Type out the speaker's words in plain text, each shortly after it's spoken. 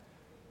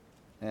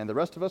And the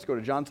rest of us go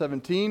to John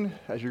 17.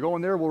 As you're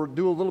going there, we'll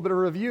do a little bit of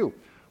a review.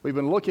 We've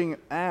been looking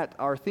at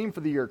our theme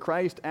for the year,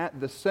 Christ at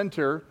the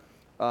Center,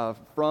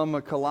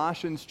 from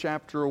Colossians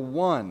chapter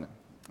 1.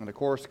 And of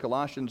course,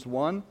 Colossians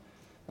 1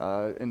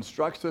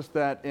 instructs us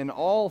that in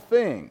all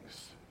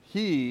things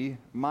he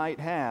might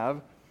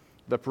have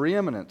the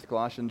preeminence,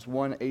 Colossians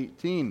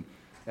 1:18.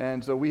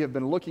 And so we have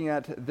been looking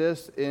at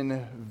this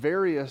in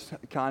various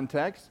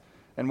contexts,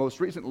 and most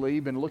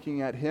recently been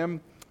looking at him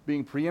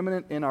being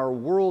preeminent in our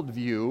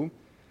worldview.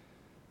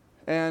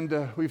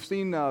 And we've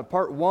seen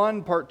part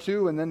 1, part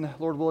 2, and then,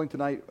 Lord willing,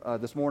 tonight,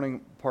 this morning,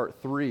 part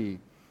 3.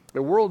 The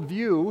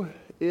worldview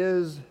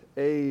is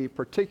a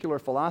particular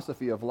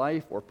philosophy of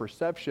life or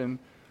perception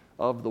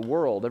of the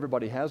world.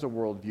 Everybody has a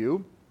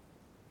worldview,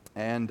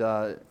 and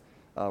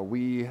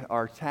we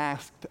are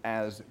tasked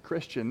as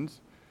Christians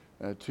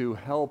to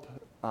help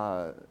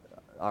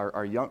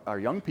our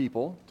young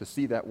people to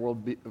see that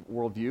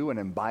worldview and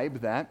imbibe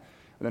that,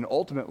 and then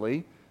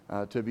ultimately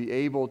to be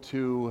able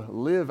to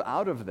live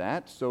out of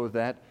that so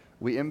that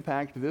we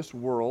impact this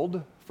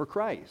world for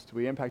Christ.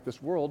 We impact this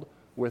world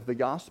with the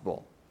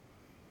gospel.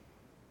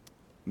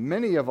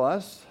 Many of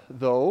us,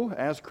 though,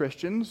 as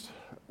Christians,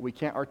 we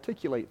can't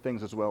articulate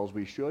things as well as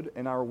we should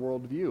in our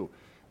worldview.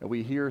 And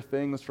we hear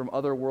things from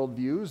other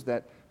worldviews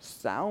that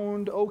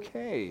sound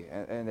okay,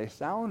 and they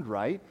sound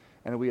right,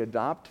 and we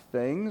adopt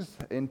things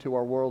into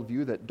our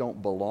worldview that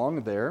don't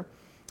belong there,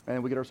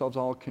 and we get ourselves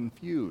all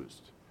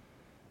confused.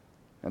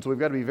 And so we've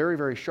got to be very,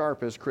 very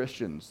sharp as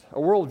Christians. A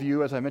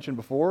worldview, as I mentioned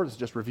before, this is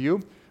just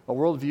review, a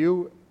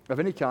worldview of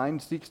any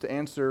kind seeks to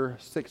answer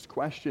 6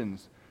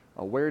 questions.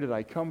 Where did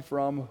I come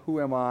from?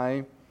 Who am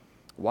I?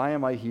 Why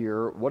am I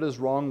here? What is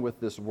wrong with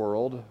this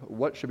world?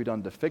 What should be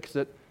done to fix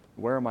it?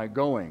 Where am I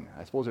going?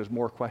 I suppose there's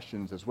more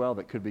questions as well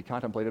that could be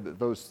contemplated, but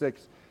those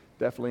 6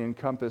 definitely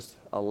encompass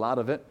a lot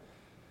of it.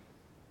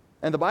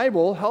 And the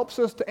Bible helps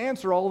us to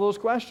answer all of those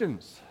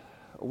questions.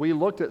 We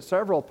looked at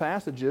several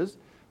passages.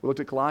 We looked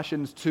at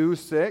Colossians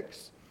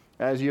 2:6.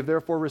 As ye have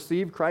therefore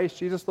received Christ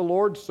Jesus the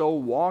Lord, so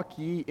walk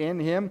ye in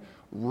him,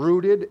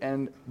 rooted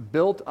and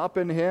built up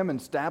in him, and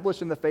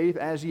established in the faith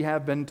as ye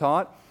have been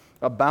taught,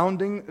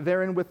 abounding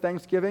therein with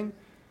thanksgiving.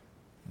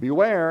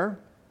 Beware,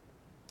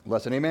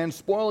 lest any man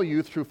spoil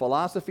you through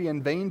philosophy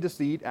and vain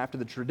deceit, after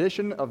the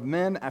tradition of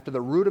men, after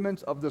the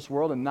rudiments of this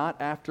world, and not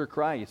after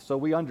Christ. So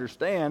we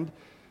understand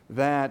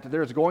that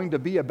there's going to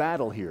be a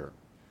battle here.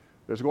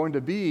 There's going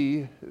to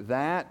be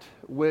that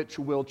which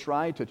will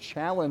try to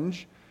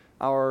challenge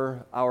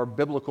our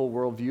biblical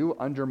worldview,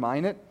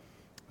 undermine it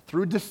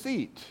through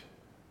deceit.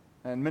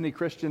 And many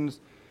Christians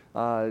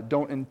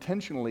don't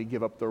intentionally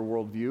give up their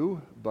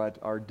worldview, but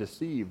are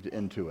deceived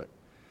into it.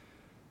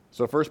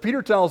 So 1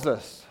 Peter tells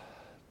us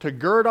to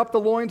gird up the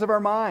loins of our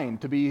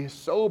mind, to be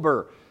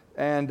sober,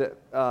 and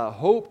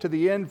hope to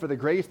the end for the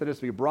grace that is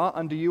to be brought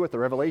unto you at the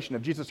revelation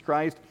of Jesus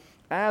Christ,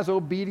 as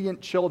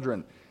obedient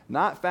children,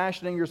 not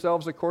fashioning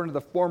yourselves according to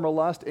the former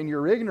lust in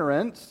your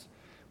ignorance,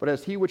 but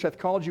as he which hath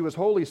called you is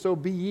holy, so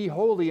be ye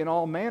holy in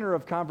all manner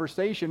of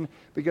conversation,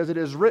 because it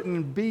is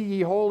written, be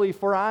ye holy,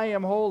 for I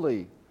am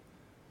holy.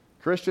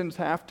 Christians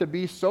have to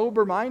be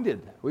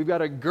sober-minded. We've got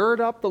to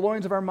gird up the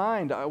loins of our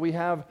mind. We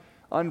have,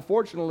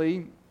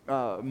 unfortunately,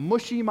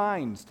 mushy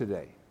minds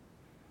today.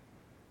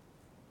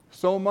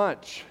 So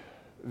much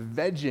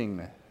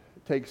vegging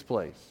takes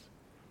place.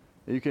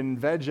 You can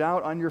veg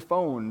out on your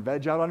phone,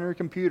 veg out on your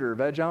computer,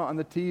 veg out on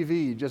the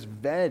TV, just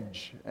veg.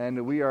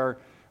 And we are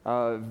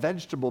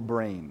vegetable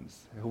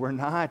brains. We're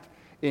not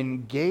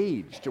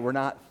engaged. We're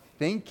not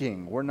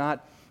thinking. We're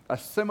not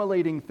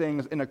assimilating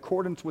things in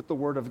accordance with the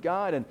Word of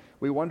God. And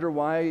we wonder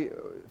why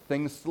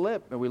things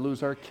slip, and we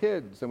lose our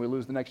kids, and we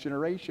lose the next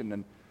generation,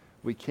 and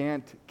we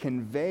can't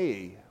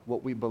convey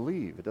what we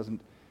believe. It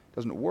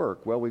doesn't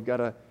work. Well, we've got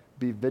to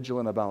be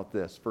vigilant about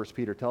this. 1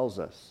 Peter tells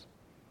us.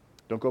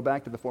 Don't go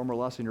back to the former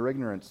lust in your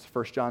ignorance.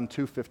 1 John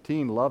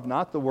 2:15, love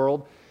not the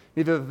world,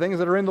 neither the things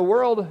that are in the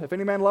world. If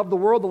any man love the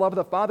world, the love of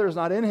the Father is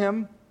not in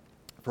him.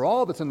 For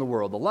all that's in the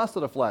world, the lust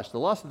of the flesh, the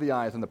lust of the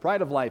eyes, and the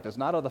pride of life is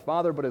not of the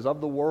Father, but is of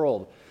the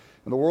world.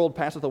 And the world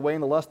passeth away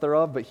in the lust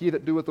thereof, but he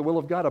that doeth the will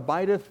of God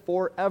abideth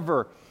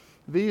forever.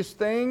 These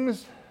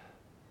things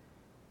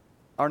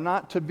are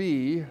not to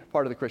be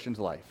part of the Christian's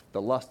life.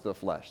 The lust of the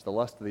flesh, the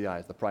lust of the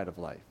eyes, the pride of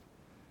life.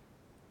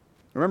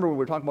 Remember, when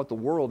we're talking about the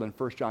world in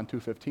 1 John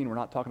 2:15, we're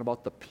not talking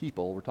about the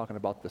people, we're talking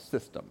about the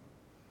system.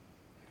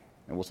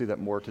 And we'll see that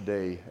more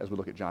today as we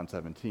look at John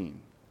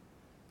 17.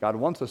 God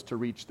wants us to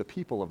reach the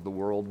people of the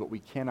world, but we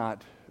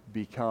cannot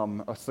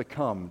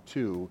succumb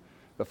to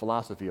the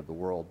philosophy of the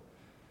world.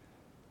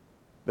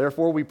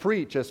 Therefore we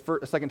preach, as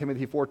 2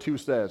 Timothy 4:2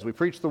 says, we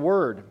preach the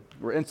word.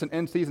 We're instant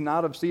in season,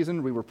 out of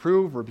season. We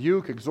reprove,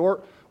 rebuke,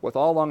 exhort with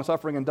all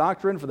longsuffering and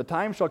doctrine. For the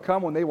time shall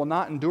come when they will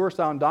not endure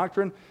sound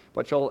doctrine,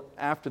 but shall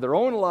after their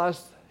own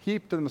lusts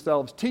heap to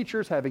themselves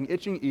teachers having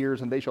itching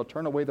ears, and they shall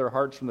turn away their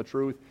hearts from the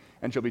truth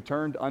and shall be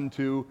turned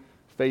unto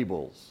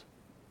fables.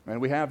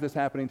 And we have this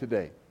happening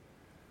today.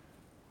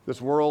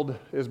 This world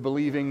is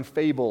believing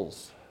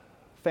fables,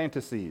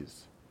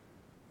 fantasies.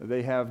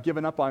 They have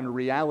given up on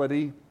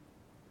reality,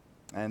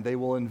 and they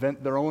will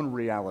invent their own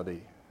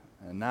reality.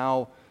 And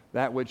now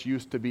that which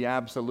used to be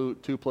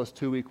absolute, 2 plus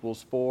 2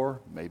 equals 4,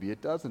 maybe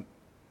it doesn't.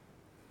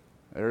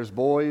 There's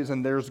boys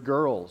and there's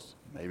girls.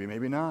 Maybe,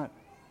 maybe not.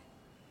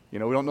 We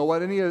don't know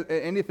what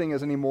anything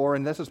is anymore,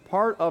 and this is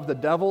part of the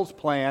devil's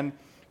plan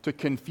to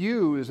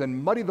confuse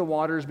and muddy the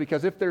waters,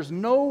 because if there's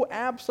no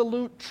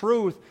absolute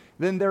truth,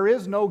 then there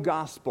is no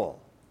gospel.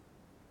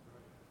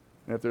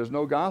 And if there's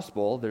no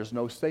gospel, there's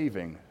no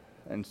saving,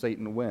 and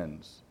Satan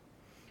wins.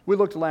 We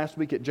looked last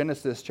week at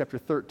Genesis chapter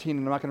 13,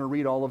 and I'm not going to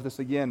read all of this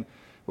again,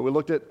 but we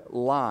looked at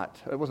Lot.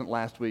 It wasn't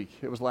last week.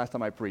 It was last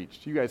time I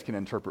preached. You guys can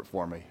interpret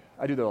for me.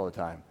 I do that all the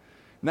time.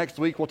 Next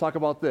week, we'll talk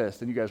about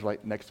this. And you guys are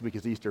like, next week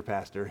is Easter,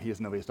 Pastor. He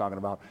doesn't know what he's talking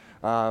about.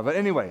 But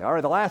anyway, all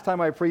right, the last time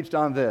I preached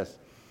on this,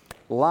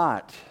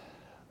 Lot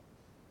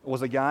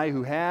was a guy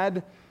who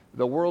had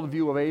the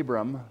worldview of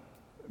Abram,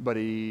 but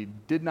he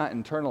did not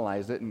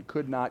internalize it and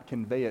could not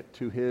convey it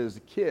to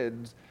his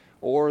kids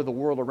or the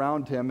world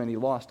around him, and he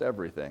lost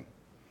everything.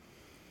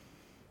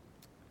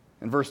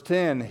 In verse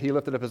 10, he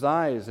lifted up his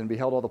eyes and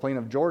beheld all the plain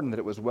of Jordan, that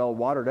it was well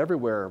watered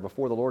everywhere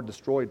before the Lord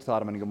destroyed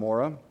Sodom and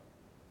Gomorrah,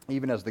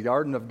 even as the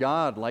garden of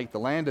God, like the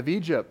land of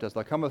Egypt, as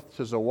thou cometh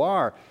to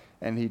Zoar.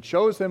 And he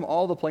chose him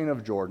all the plain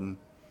of Jordan.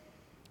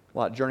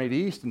 Lot journeyed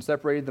east and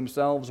separated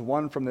themselves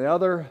one from the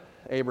other.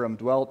 Abram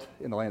dwelt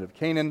in the land of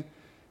Canaan,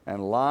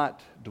 and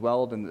Lot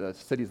dwelled in the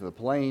cities of the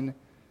plain,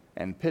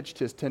 and pitched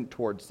his tent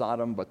toward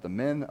Sodom. But the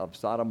men of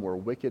Sodom were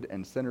wicked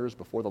and sinners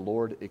before the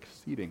Lord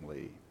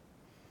exceedingly.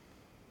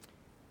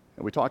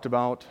 And we talked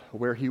about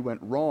where he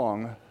went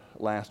wrong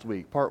last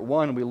week. Part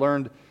 1, we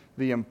learned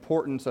the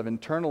importance of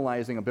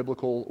internalizing a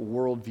biblical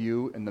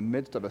worldview in the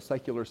midst of a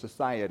secular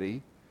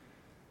society.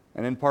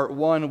 And in part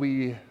 1,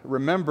 we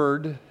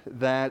remembered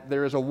that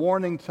there is a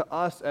warning to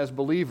us as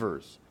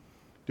believers.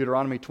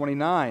 Deuteronomy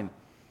 29,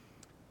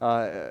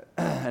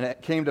 and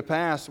it came to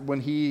pass when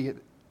he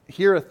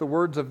heareth the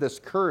words of this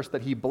curse,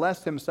 that he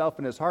blessed himself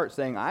in his heart,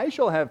 saying, I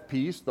shall have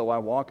peace, though I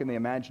walk in the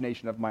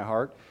imagination of my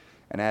heart,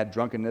 and add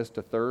drunkenness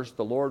to thirst.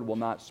 The Lord will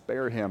not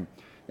spare him.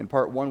 In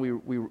part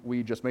 1,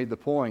 we just made the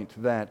point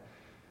that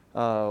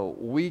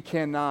we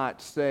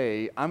cannot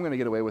say, I'm going to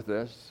get away with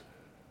this.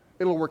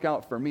 It'll work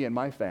out for me and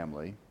my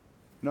family.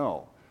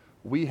 No,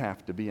 we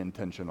have to be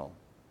intentional.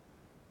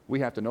 We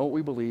have to know what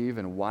we believe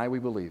and why we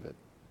believe it.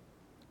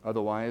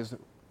 Otherwise,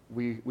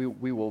 we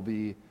will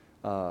be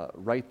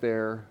right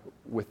there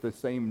with the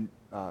same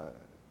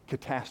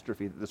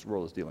catastrophe that this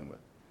world is dealing with.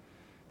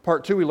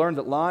 Part 2, we learned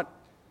that Lot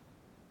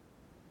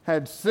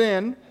had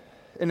sin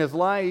in his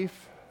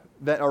life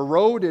that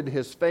eroded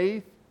his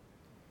faith.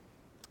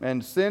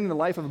 And sin in the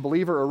life of a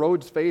believer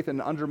erodes faith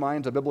and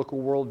undermines a biblical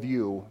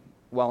worldview,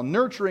 while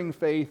nurturing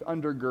faith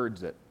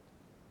undergirds it.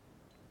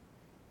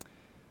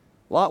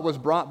 Lot was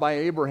brought by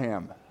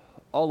Abraham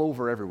all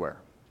over everywhere.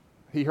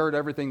 He heard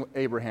everything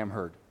Abraham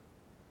heard.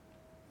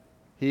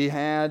 He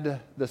had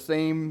the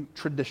same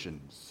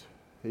traditions.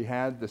 He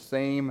had the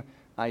same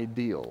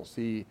ideals.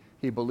 He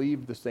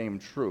believed the same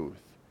truth.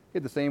 He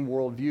had the same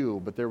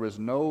worldview, but there was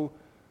no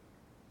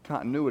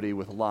continuity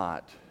with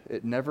Lot.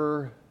 It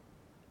never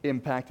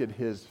impacted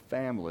his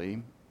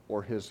family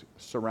or his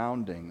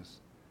surroundings.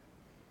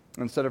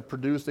 Instead of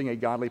producing a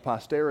godly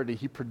posterity,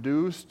 he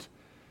produced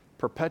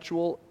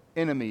perpetual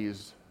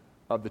enemies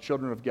of the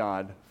children of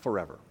God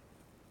forever.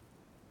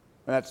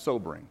 And that's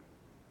sobering.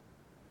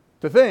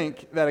 To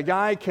think that a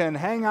guy can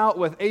hang out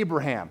with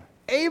Abraham.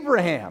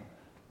 Abraham!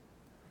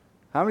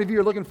 How many of you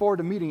are looking forward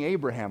to meeting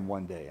Abraham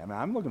one day? I mean,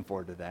 I'm looking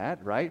forward to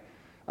that, right?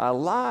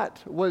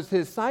 Lot was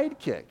his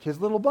sidekick,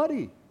 his little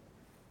buddy.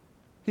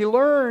 He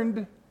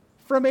learned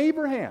from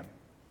Abraham,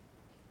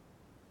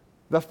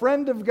 the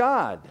friend of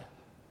God.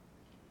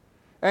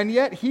 And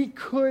yet he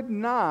could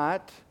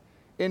not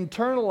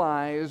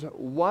internalize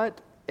what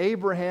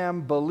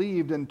Abraham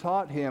believed and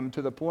taught him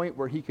to the point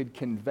where he could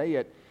convey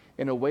it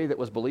in a way that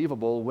was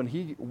believable. When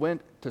he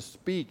went to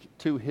speak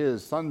to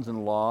his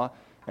sons-in-law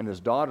and his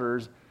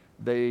daughters,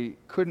 they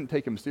couldn't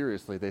take him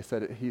seriously. They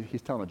said,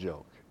 he's telling a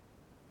joke.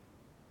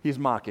 He's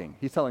mocking.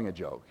 He's telling a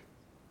joke.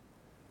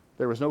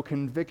 There was no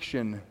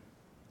conviction,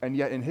 and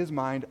yet in his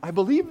mind, I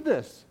believe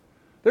this.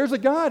 There's a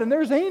God and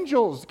there's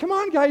angels. Come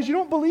on, guys, you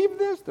don't believe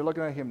this? They're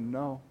looking at him,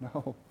 no,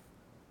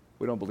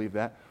 we don't believe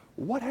that.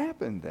 What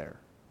happened there?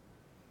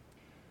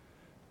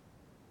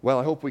 Well,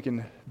 I hope we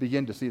can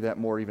begin to see that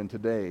more even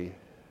today.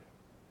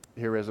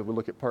 Here, as we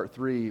look at part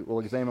 3, we'll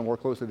examine more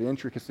closely the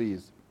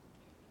intricacies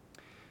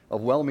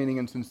of well-meaning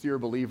and sincere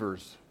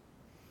believers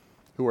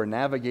who are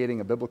navigating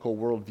a biblical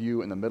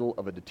worldview in the middle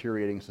of a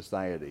deteriorating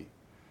society.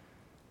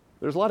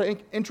 There's a lot of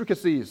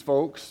intricacies,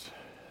 folks,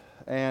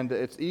 and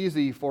it's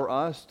easy for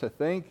us to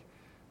think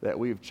that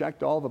we've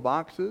checked all the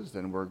boxes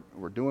and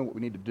we're doing what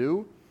we need to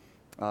do.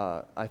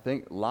 I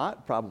think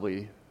Lot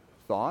probably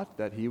thought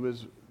that he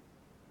was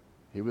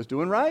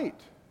doing right.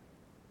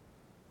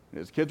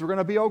 His kids were going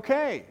to be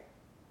okay.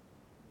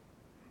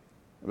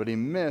 But he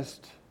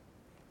missed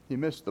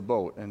the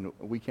boat, and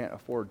we can't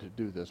afford to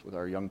do this with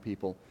our young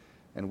people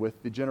and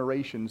with the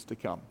generations to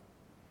come.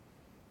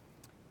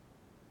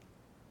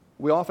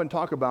 We often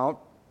talk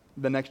about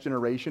the next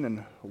generation,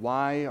 and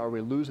why are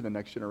we losing the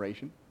next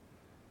generation?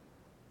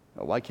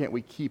 Why can't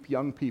we keep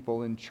young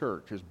people in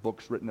church? There's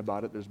books written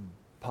about it. There's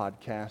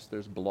podcasts.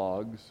 There's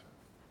blogs.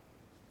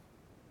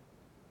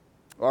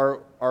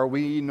 Are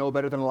we no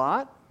better than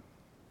Lot?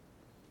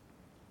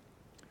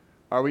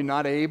 Are we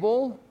not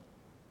able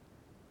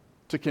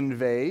to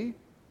convey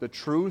the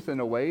truth in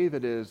a way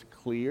that is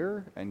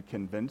clear and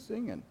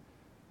convincing and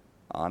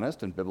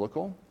honest and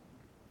biblical?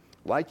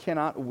 Why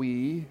cannot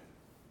we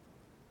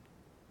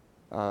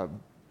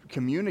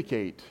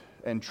communicate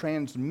and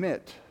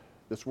transmit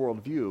this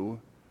worldview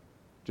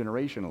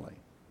generationally?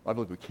 I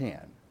believe we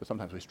can, but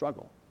sometimes we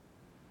struggle.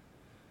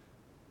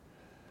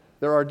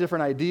 There are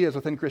different ideas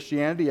within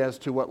Christianity as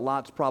to what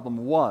Lot's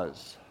problem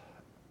was.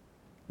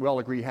 We all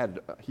agree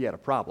he had a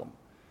problem.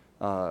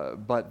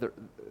 But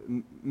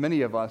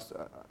many of us,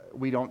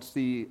 we don't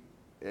see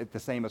it the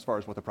same as far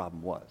as what the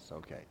problem was.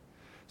 Okay.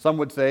 Some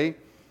would say,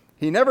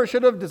 he never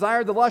should have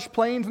desired the lush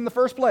plains in the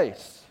first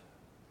place.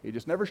 He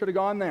just never should have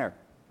gone there.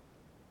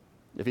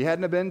 If he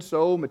hadn't have been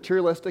so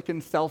materialistic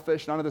and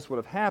selfish, none of this would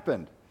have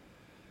happened.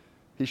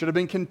 He should have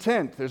been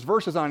content. There's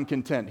verses on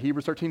content.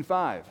 Hebrews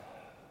 13:5.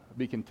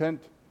 Be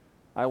content,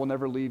 I will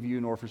never leave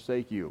you nor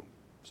forsake you.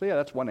 So yeah,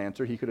 that's one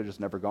answer. He could have just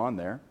never gone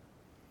there.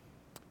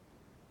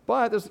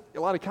 But there's a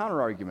lot of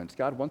counter-arguments.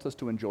 God wants us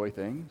to enjoy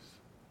things.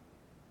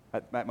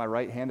 At my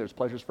right hand, there's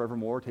pleasures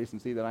forevermore. Taste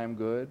and see that I am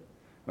good.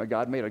 But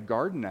God made a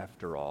garden,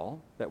 after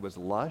all, that was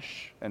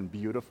lush and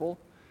beautiful.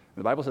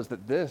 And the Bible says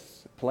that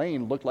this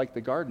plain looked like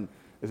the garden.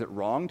 Is it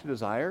wrong to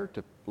desire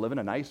to live in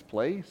a nice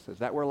place? Is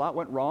that where Lot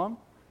went wrong?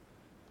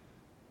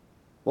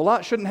 Well,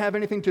 Lot shouldn't have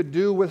anything to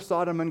do with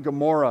Sodom and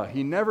Gomorrah.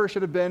 He never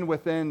should have been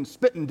within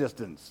spitting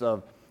distance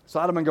of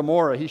Sodom and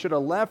Gomorrah. He should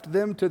have left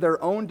them to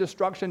their own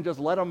destruction, just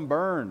let them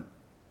burn.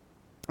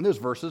 And there's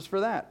verses for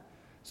that.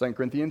 2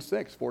 Corinthians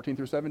 6, 14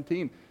 through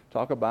 17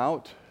 talk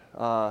about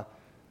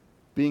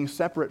being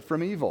separate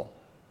from evil.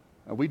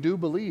 And we do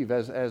believe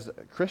as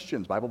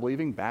Christians,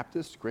 Bible-believing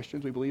Baptist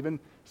Christians, we believe in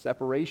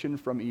separation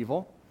from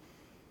evil.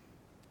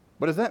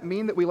 But does that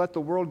mean that we let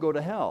the world go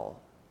to hell?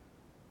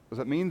 Does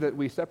it mean that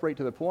we separate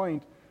to the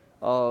point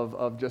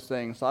of just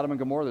saying, Sodom and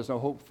Gomorrah, there's no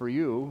hope for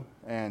you,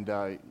 and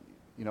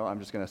I'm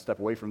just going to step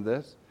away from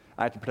this?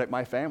 I have to protect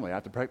my family. I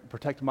have to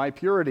protect my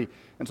purity,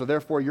 and so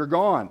therefore you're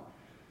gone.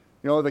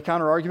 The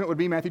counter-argument would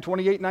be Matthew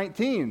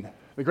 28:19,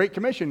 the Great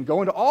Commission,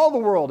 go into all the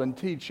world and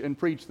teach and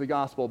preach the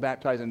gospel,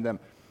 baptizing them.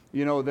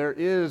 There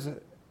is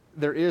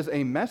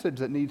a message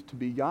that needs to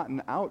be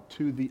gotten out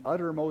to the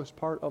uttermost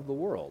part of the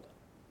world.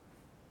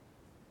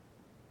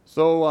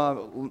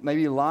 So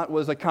maybe Lot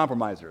was a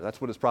compromiser.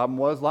 That's what his problem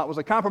was. Lot was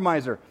a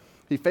compromiser.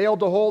 He failed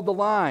to hold the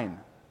line.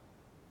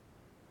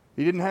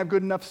 He didn't have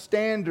good enough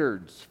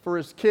standards for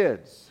his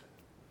kids.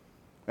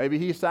 Maybe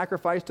he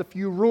sacrificed a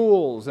few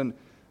rules and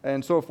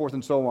so forth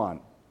and so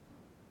on.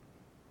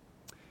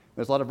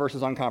 There's a lot of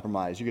verses on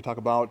compromise. You could talk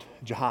about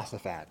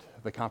Jehoshaphat,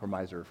 the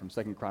compromiser from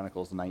 2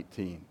 Chronicles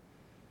 19.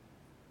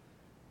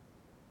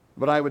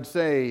 But I would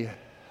say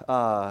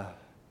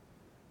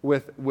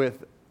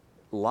with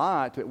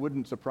Lot, it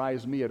wouldn't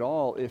surprise me at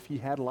all if he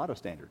had a lot of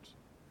standards.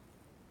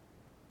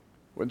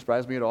 Wouldn't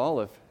surprise me at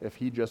all if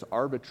he just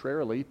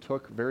arbitrarily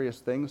took various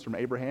things from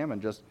Abraham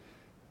and just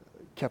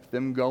kept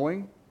them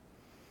going,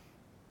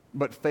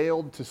 but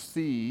failed to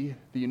see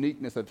the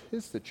uniqueness of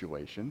his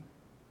situation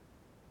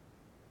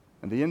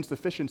and the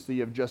insufficiency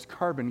of just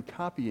carbon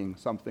copying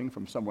something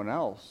from someone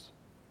else.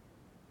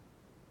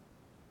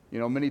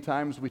 Many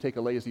times we take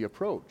a lazy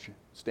approach.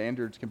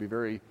 Standards can be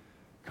very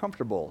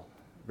comfortable,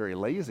 very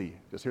lazy.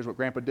 Just here's what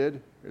Grandpa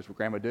did, here's what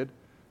Grandma did,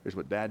 here's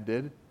what Dad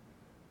did.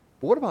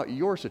 But what about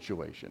your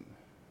situation?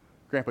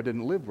 Grandpa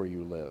didn't live where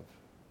you live.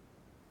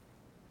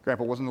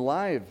 Grandpa wasn't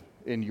alive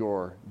in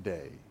your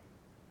day.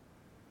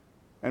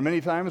 And many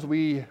times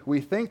we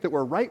think that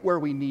we're right where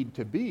we need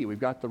to be. We've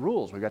got the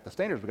rules, we've got the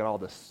standards, we've got all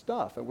this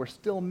stuff, and we're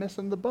still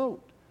missing the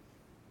boat.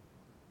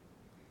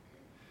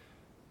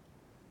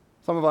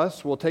 Some of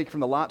us will take from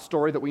the Lot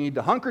story that we need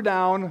to hunker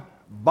down,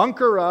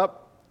 bunker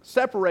up,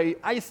 separate,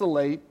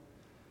 isolate,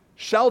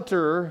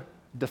 shelter,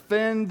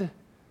 defend,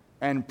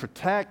 and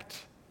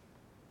protect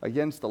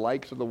against the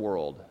likes of the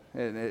world.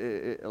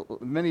 And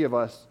many of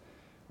us,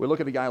 we look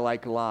at a guy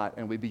like Lot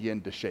and we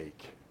begin to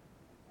shake.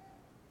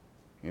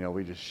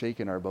 We just shake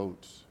in our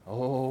boats.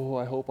 Oh,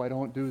 I hope I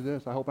don't do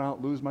this. I hope I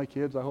don't lose my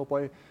kids. I hope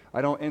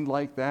I don't end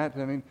like that.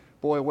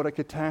 Boy, what a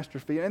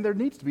catastrophe. And there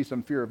needs to be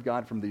some fear of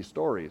God from these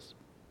stories.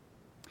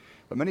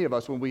 But many of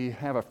us, when we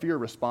have a fear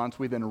response,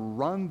 we then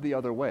run the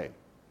other way.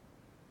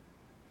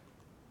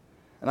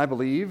 And I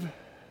believe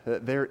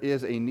that there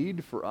is a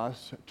need for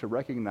us to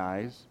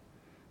recognize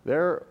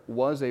there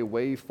was a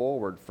way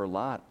forward for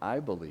Lot,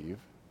 I believe,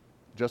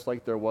 just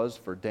like there was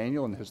for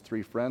Daniel and his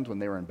 3 friends when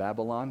they were in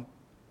Babylon,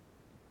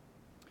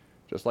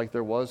 just like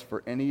there was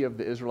for any of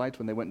the Israelites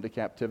when they went into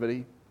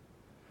captivity,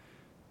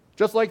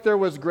 just like there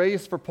was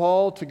grace for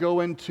Paul to go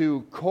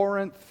into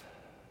Corinth.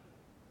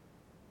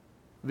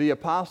 The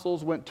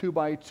apostles went 2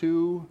 by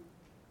 2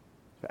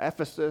 to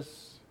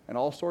Ephesus and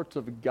all sorts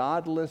of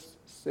godless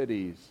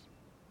cities.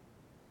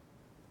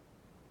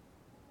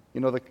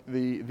 You know,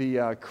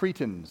 the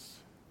Cretans,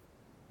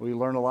 we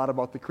learn a lot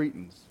about the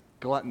Cretans,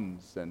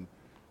 gluttons and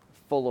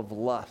full of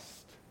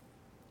lust.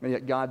 And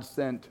yet God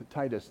sent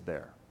Titus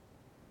there.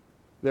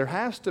 There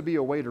has to be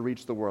a way to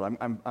reach the world.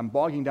 I'm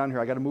bogging down here.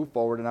 I got to move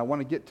forward, and I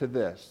want to get to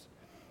this.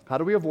 How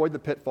do we avoid the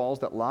pitfalls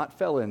that Lot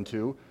fell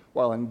into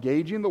while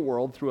engaging the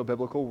world through a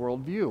biblical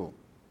worldview?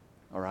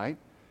 All right?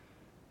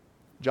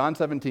 John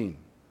 17.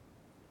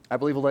 I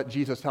believe we'll let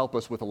Jesus help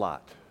us with a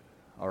lot.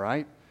 All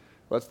right?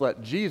 Let's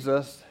let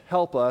Jesus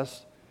help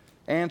us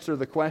answer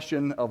the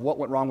question of what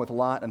went wrong with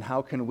Lot and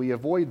how can we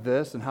avoid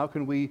this and how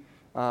can we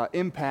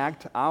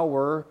impact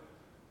our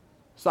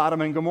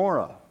Sodom and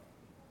Gomorrah.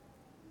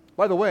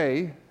 By the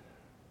way,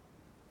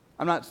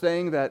 I'm not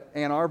saying that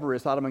Ann Arbor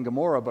is Sodom and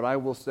Gomorrah, but I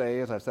will say,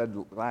 as I said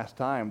last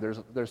time,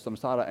 there's some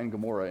Sodom and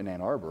Gomorrah in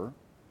Ann Arbor.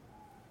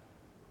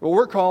 Well,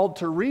 we're called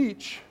to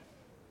reach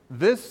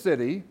this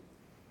city,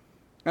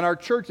 and our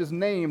church is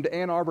named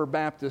Ann Arbor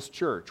Baptist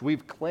Church.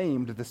 We've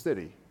claimed the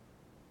city.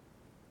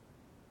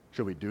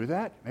 Should we do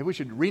that? Maybe we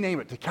should rename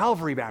it to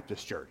Calvary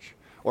Baptist Church,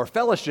 or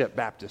Fellowship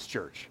Baptist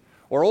Church,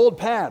 or Old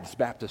Paths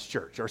Baptist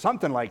Church, or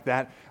something like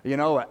that. You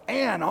know,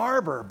 Ann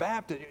Arbor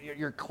Baptist.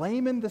 You're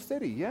claiming the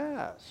city.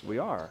 Yes, we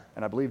are.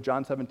 And I believe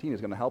John 17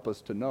 is going to help us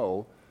to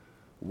know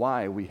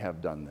why we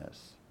have done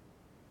this.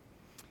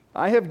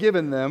 I have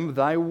given them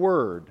thy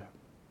word.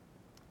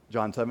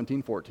 John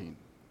 17:14.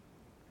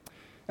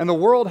 And the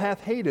world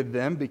hath hated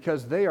them,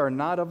 because they are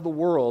not of the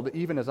world,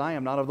 even as I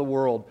am not of the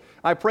world.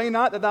 I pray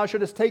not that thou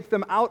shouldest take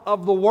them out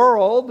of the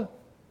world,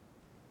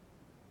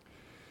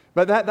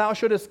 but that thou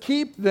shouldest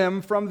keep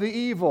them from the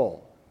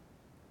evil.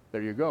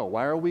 There you go.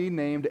 Why are we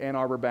named Ann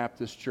Arbor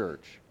Baptist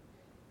Church?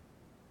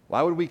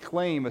 Why would we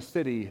claim a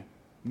city,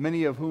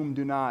 many of whom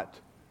do not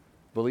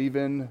believe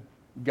in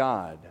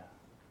God,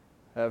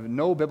 have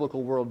no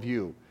biblical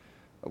worldview?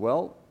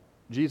 Well,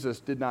 Jesus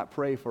did not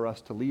pray for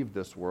us to leave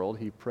this world.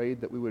 He prayed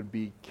that we would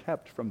be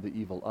kept from the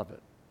evil of it.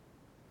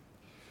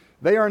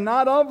 They are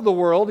not of the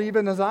world,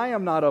 even as I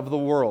am not of the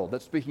world.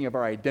 That's speaking of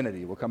our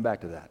identity. We'll come back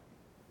to that.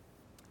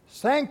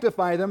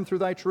 Sanctify them through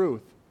thy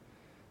truth.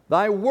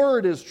 Thy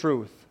word is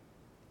truth.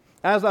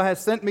 As thou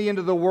hast sent me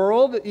into the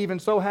world, even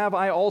so have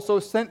I also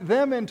sent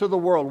them into the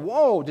world.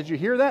 Whoa, did you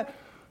hear that?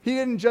 He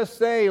didn't just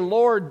say,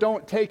 Lord,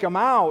 don't take them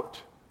out.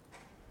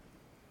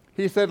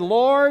 He said,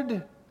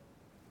 Lord,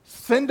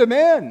 send them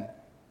in.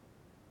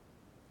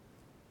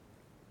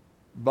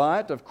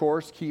 But, of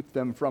course, keep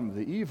them from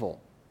the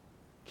evil.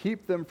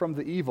 Keep them from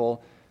the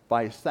evil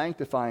by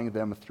sanctifying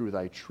them through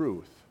thy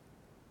truth,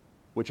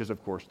 which is,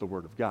 of course, the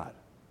Word of God.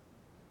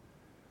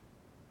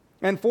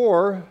 And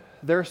for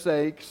their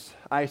sakes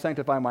I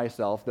sanctify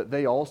myself, that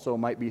they also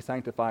might be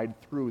sanctified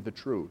through the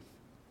truth.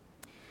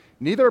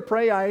 Neither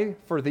pray I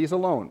for these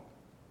alone,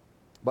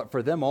 but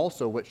for them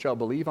also which shall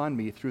believe on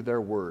me through their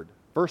word.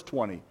 Verse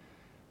 20,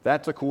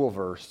 that's a cool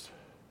verse.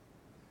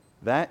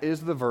 That is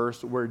the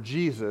verse where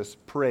Jesus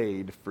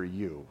prayed for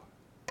you.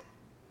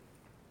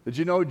 Did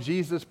you know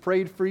Jesus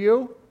prayed for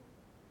you?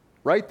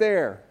 Right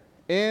there,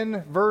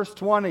 in verse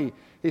 20.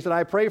 He said,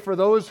 I pray for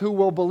those who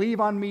will believe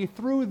on me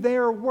through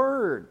their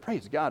word.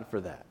 Praise God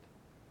for that.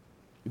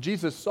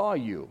 Jesus saw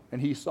you,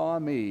 and he saw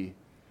me,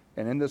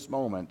 and in this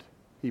moment,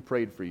 he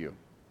prayed for you.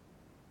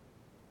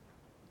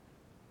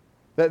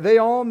 That they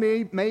all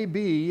may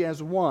be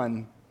as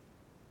one,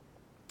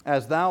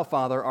 as thou,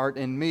 Father, art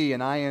in me,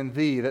 and I in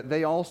thee, that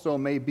they also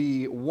may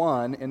be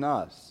one in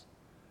us.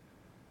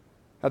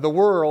 That the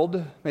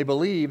world may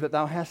believe that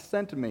thou hast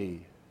sent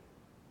me.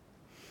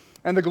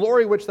 And the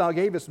glory which thou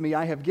gavest me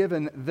I have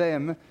given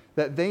them,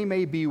 that they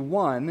may be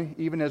one,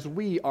 even as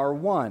we are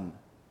one.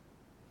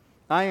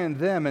 I and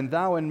them, and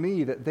thou and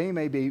me, that they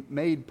may be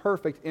made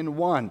perfect in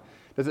one.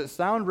 Does it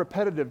sound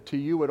repetitive to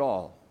you at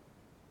all?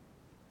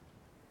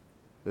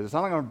 Does it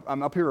sound like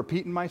I'm up here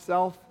repeating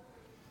myself?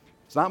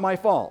 It's not my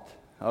fault.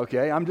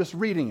 Okay, I'm just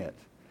reading it.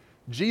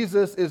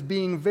 Jesus is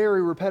being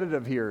very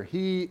repetitive here.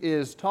 He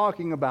is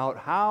talking about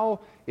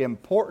how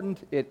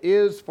important it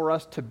is for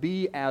us to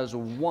be as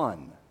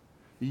one.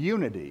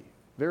 Unity,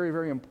 very,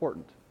 very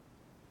important.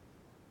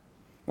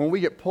 When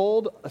we get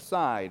pulled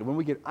aside, when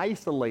we get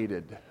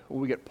isolated, when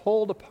we get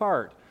pulled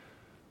apart,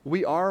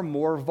 we are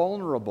more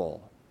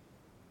vulnerable.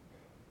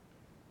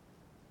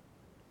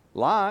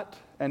 Lot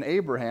and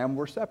Abraham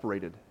were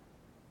separated.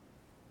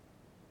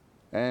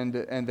 And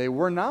they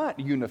were not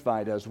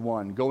unified as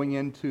one, going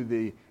into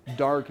the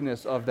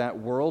darkness of that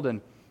world.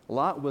 And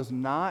Lot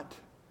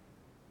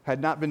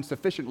had not been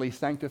sufficiently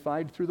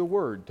sanctified through the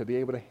Word to be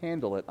able to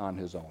handle it on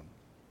his own.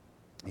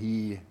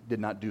 He did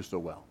not do so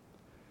well.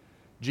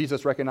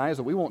 Jesus recognized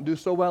that we won't do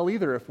so well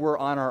either if we're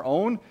on our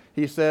own.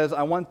 He says,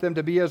 I want them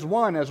to be as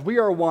one, as we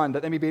are one,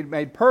 that they may be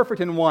made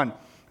perfect in one,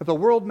 that the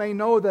world may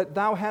know that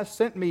thou hast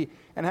sent me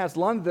and hast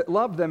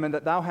loved them, and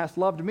that thou hast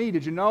loved me.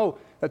 Did you know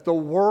that the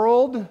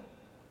world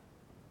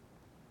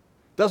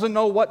doesn't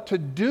know what to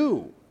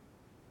do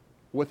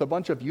with a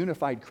bunch of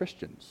unified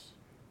Christians?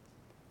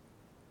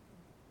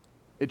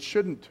 It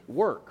shouldn't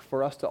work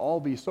for us to all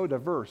be so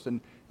diverse,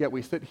 and yet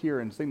we sit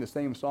here and sing the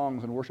same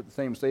songs and worship the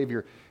same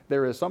Savior.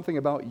 There is something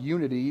about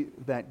unity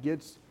that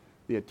gets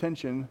the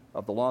attention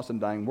of the lost and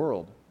dying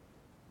world.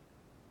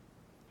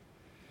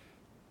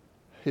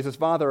 He says,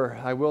 Father,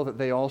 I will that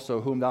they also,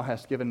 whom thou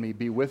hast given me,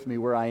 be with me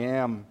where I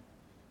am,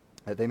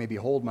 that they may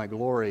behold my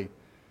glory,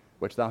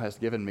 which thou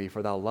hast given me,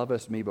 for thou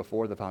lovest me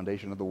before the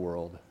foundation of the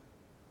world.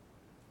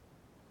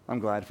 I'm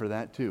glad for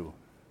that too.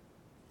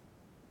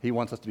 He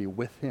wants us to be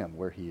with him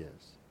where he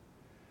is.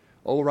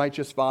 O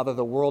righteous Father,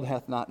 the world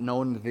hath not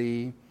known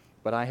thee,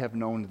 but I have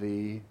known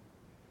thee,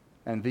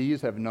 and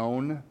these have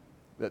known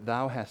that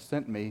thou hast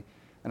sent me,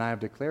 and I have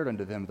declared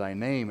unto them thy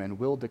name, and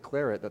will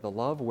declare it, that the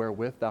love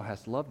wherewith thou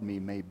hast loved me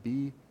may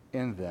be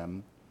in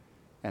them,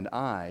 and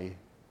I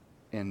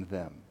in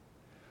them.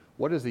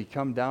 What does he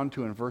come down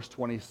to in verse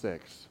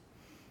 26?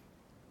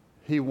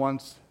 He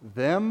wants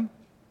them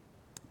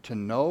to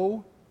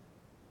know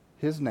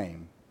his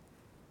name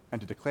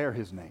and to declare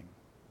his name.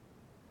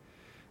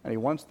 And he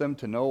wants them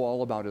to know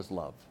all about his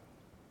love.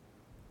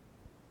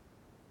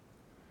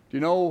 Do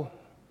you know,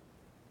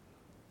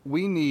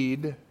 we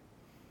need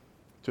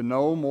to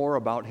know more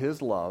about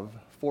his love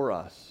for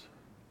us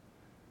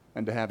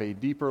and to have a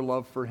deeper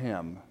love for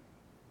him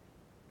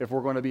if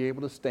we're going to be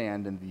able to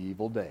stand in the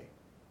evil day.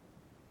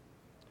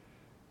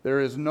 There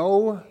is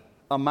no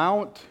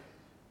amount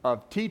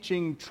of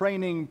teaching,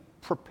 training,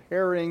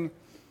 preparing,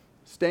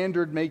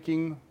 standard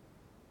making,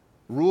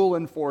 rule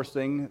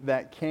enforcing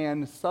that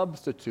can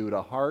substitute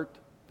a heart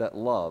that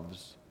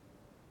loves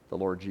the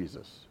Lord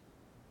Jesus.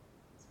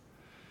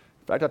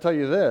 In fact, I'll tell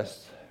you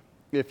this,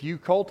 if you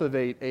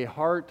cultivate a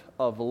heart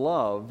of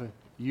love,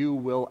 you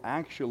will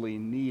actually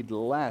need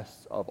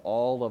less of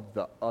all of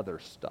the other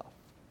stuff.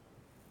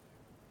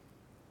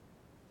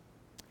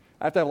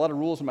 I have to have a lot of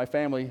rules in my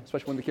family,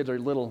 especially when the kids are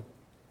little,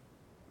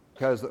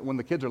 because when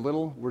the kids are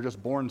little, we're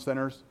just born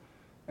sinners,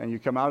 and you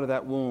come out of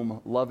that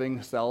womb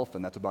loving self,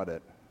 and that's about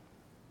it.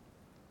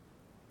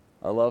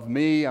 I love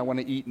me, I want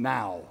to eat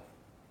now.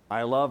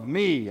 I love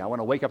me, I want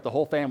to wake up the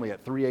whole family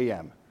at 3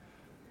 a.m.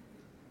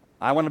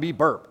 I want to be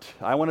burped.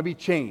 I want to be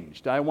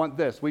changed. I want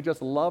this. We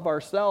just love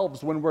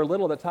ourselves when we're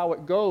little. That's how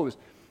it goes.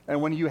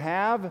 And when you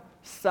have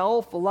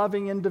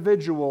self-loving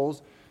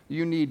individuals,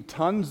 you need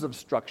tons of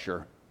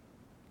structure,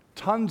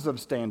 tons of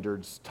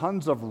standards,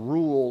 tons of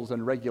rules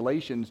and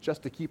regulations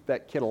just to keep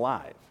that kid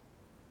alive.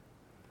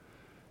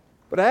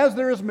 But as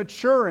there is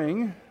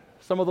maturing,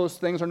 some of those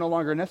things are no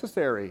longer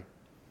necessary.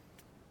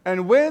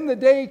 And when the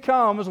day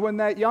comes when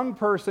that young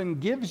person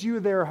gives you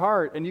their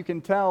heart and you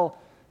can tell,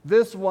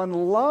 this one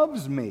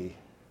loves me.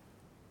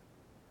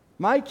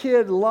 My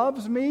kid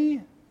loves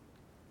me,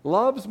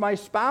 loves my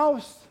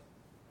spouse,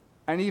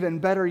 and even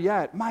better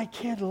yet, my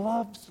kid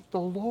loves the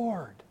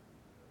Lord.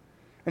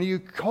 And you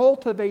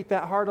cultivate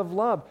that heart of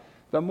love.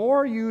 The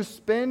more you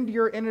spend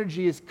your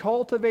energies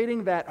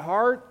cultivating that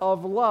heart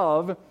of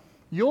love,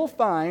 you'll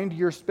find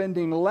you're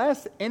spending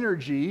less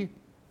energy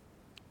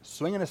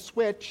swinging a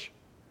switch.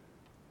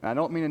 And I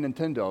don't mean a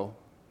Nintendo.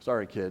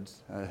 Sorry,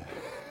 kids.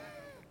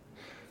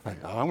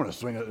 I want to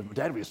swing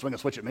Dad, will you swing a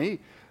switch at me?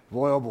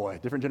 Boy, oh boy,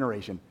 different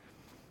generation.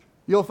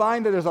 You'll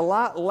find that there's a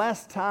lot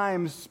less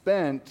time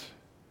spent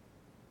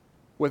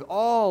with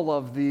all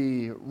of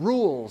the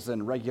rules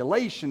and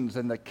regulations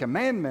and the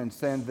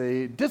commandments and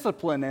the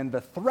discipline and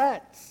the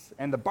threats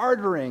and the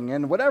bartering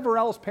and whatever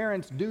else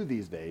parents do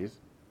these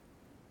days.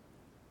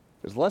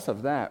 There's less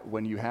of that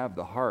when you have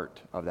the heart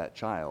of that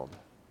child.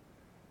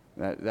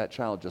 That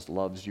child just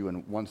loves you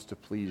and wants to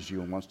please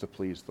you and wants to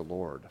please the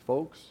Lord.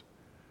 Folks,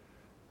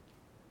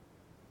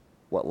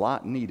 what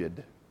Lot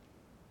needed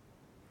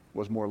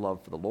was more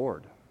love for the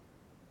Lord.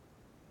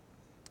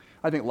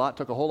 I think Lot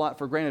took a whole lot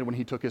for granted when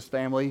he took his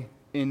family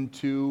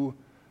into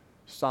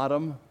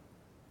Sodom.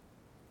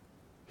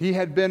 He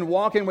had been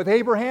walking with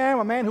Abraham,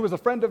 a man who was a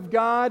friend of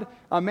God,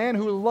 a man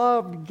who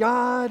loved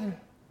God,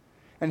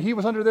 and he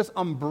was under this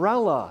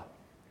umbrella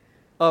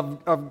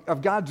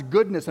of God's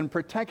goodness and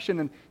protection,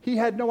 and he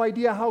had no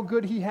idea how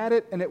good he had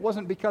it, and it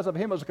wasn't because of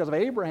him, it was because of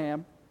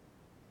Abraham.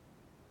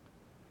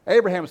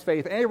 Abraham's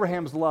faith,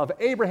 Abraham's love,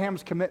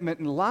 Abraham's commitment,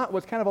 and Lot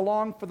was kind of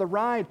along for the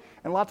ride.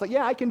 And Lot's like,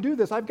 yeah, I can do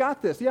this. I've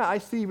got this. Yeah, I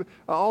see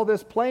all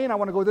this plain. I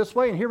want to go this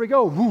way, and here we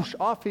go. Whoosh,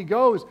 off he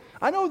goes.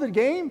 I know the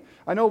game.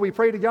 I know we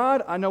pray to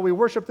God. I know we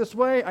worship this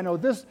way. I know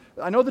this.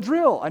 I know the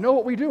drill. I know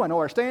what we do. I know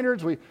our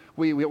standards. We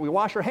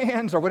wash our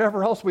hands or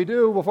whatever else we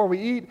do before we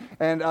eat,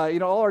 and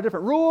all our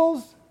different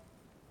rules.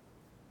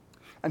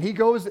 And he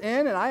goes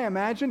in, and I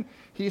imagine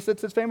he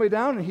sits his family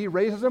down, and he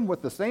raises them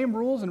with the same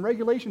rules and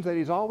regulations that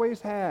he's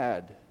always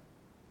had.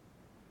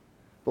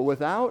 But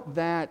without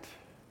that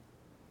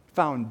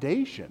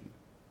foundation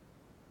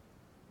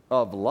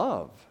of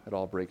love, it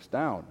all breaks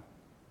down.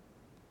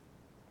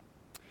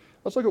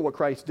 Let's look at what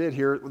Christ did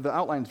here. The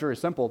outline is very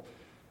simple.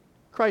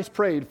 Christ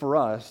prayed for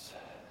us,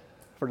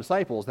 for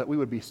disciples, that we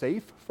would be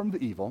safe from the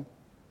evil,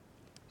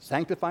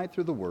 sanctified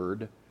through the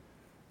word,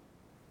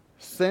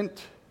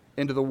 sent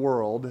into the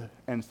world,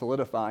 and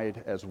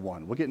solidified as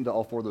one. We'll get into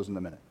all four of those in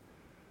a minute.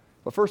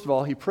 But first of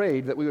all, he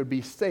prayed that we would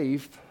be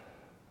safe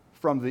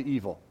from the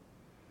evil.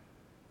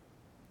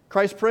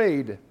 Christ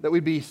prayed that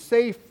we'd be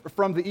safe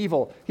from the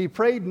evil. He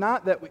prayed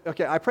not that,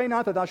 I pray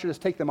not that thou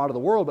shouldest take them out of the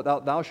world,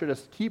 but thou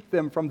shouldest keep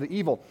them from the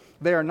evil.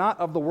 They are not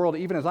of the world,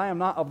 even as I am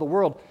not of the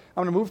world.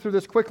 I'm going to move through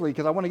this quickly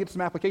because I want to get some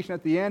application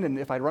at the end, and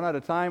if I run out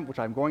of time, which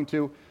I'm going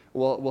to,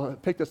 we'll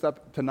pick this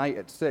up tonight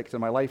at 6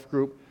 in my life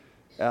group.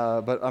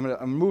 But I'm going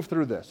to move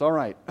through this. All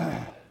right.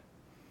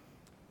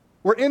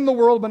 We're in the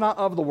world, but not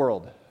of the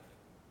world.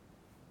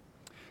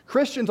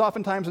 Christians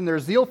oftentimes in their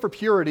zeal for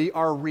purity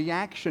are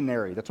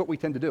reactionary. That's what we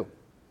tend to do.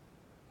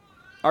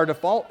 Our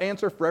default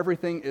answer for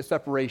everything is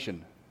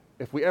separation.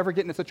 If we ever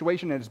get in a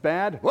situation and it's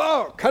bad,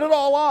 whoa, cut it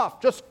all off.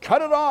 Just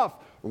cut it off.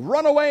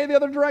 Run away the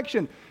other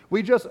direction.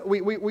 We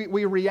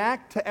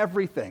react to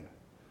everything.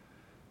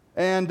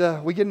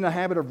 And we get in the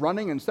habit of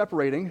running and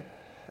separating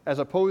as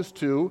opposed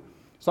to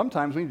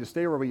sometimes we need to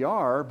stay where we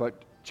are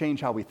but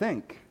change how we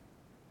think.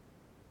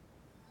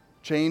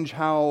 Change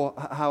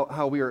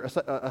how we are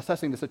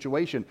assessing the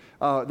situation.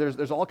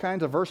 There's all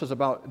kinds of verses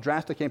about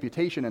drastic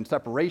amputation and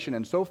separation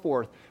and so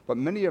forth, but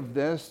many of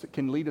this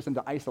can lead us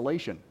into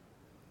isolation.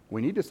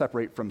 We need to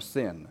separate from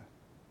sin.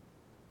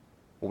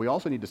 But we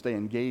also need to stay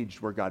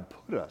engaged where God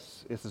put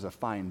us. This is a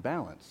fine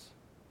balance.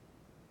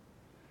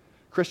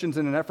 Christians,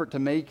 in an effort to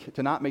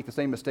not make the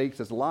same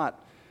mistakes as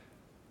Lot,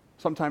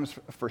 sometimes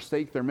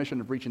forsake their mission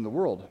of reaching the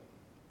world.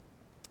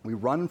 We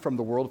run from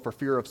the world for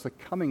fear of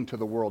succumbing to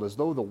the world, as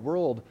though the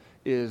world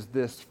is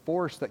this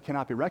force that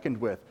cannot be reckoned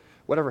with.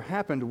 Whatever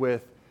happened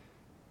with,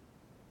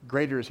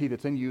 greater is he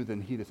that's in you than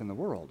he that's in the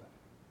world.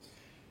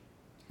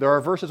 There are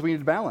verses we need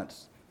to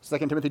balance. 2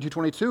 Timothy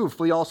 2:22,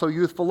 flee also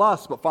youthful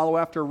lusts, but follow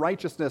after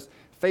righteousness,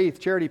 faith,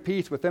 charity,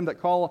 peace with them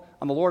that call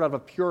on the Lord out of a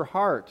pure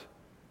heart.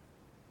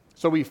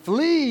 So we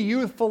flee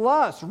youthful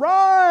lusts,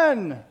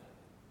 run,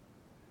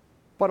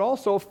 but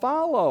also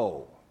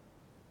follow.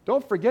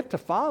 Don't forget to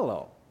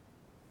follow.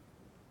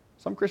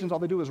 Some Christians, all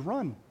they do is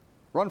run.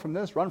 Run from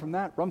this, run from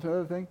that, run from the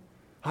other thing.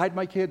 Hide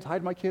my kids,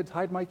 hide my kids,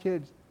 hide my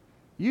kids.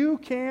 You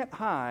can't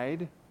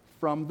hide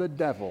from the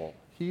devil.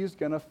 He's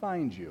going to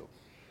find you.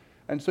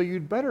 And so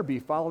you'd better be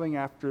following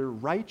after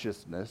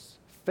righteousness,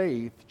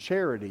 faith,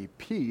 charity,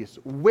 peace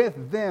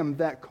with them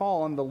that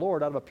call on the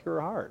Lord out of a pure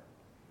heart.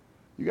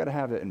 You got to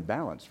have it in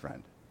balance,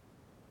 friend.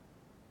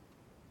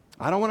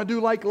 I don't want to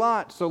do like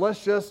Lot, so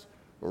let's just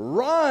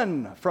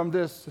run from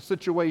this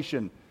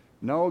situation.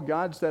 No,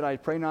 God said, I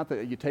pray not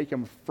that you take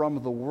them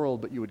from the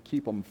world, but you would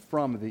keep them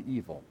from the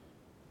evil.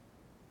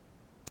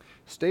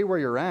 Stay where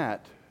you're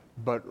at,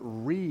 but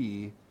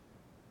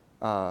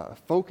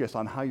focus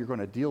on how you're going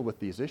to deal with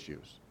these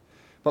issues.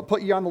 But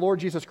put ye on the Lord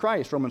Jesus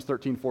Christ, Romans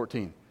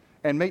 13:14,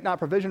 and make not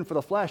provision for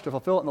the flesh to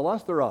fulfill it in the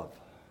lust thereof.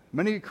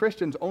 Many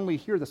Christians only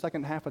hear the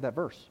second half of that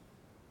verse.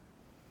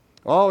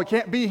 Oh, it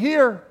can't be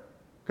here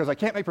because I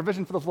can't make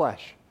provision for the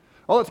flesh.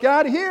 Oh, it's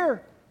God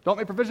here. Don't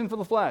make provision for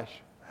the flesh.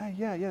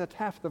 Yeah, that's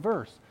half the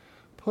verse.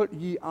 Put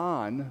ye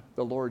on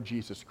the Lord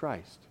Jesus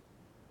Christ.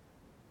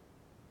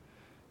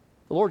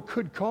 The Lord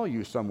could call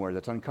you somewhere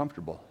that's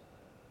uncomfortable.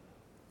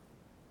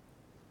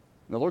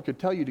 And the Lord could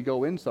tell you to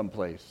go in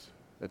someplace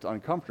that's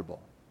uncomfortable.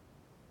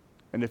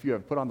 And if you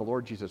have put on the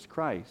Lord Jesus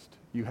Christ,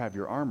 you have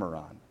your armor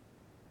on.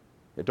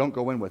 Don't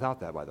go in without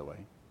that, by the way.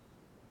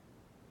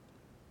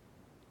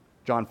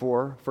 1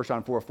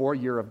 John 4:4,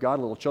 ye are of God,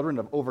 little children,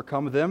 have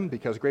overcome them,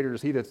 because greater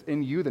is he that's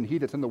in you than he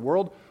that's in the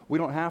world. We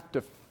don't have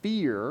to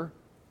fear,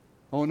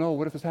 oh no,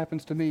 what if this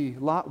happens to me?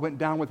 Lot went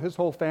down with his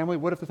whole family.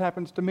 What if this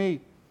happens to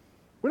me?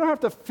 We don't have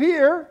to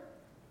fear.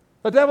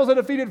 The devil's a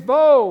defeated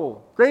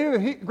foe.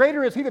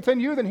 Greater is he that's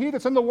in you than he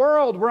that's in the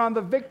world. We're on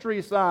the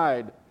victory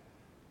side.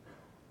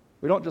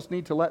 We don't just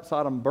need to let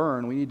Sodom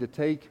burn. We need to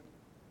take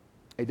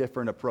a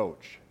different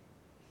approach.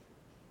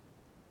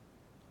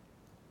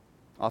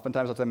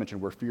 Oftentimes, as I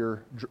mentioned, we're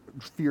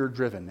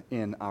fear-driven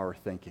in our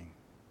thinking.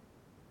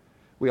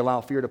 We allow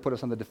fear to put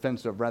us on the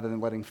defensive rather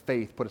than letting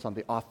faith put us on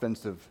the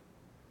offensive.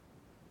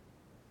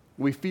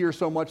 We fear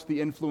so much the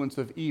influence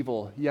of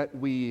evil, yet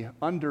we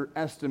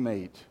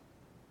underestimate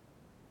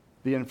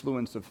the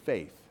influence of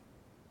faith.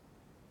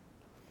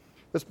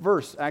 This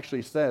verse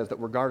actually says that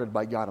we're guarded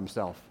by God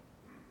himself.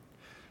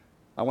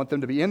 I want them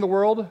to be in the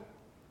world,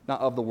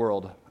 not of the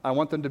world. I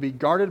want them to be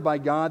guarded by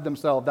God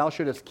themselves. Thou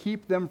shouldest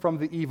keep them from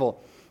the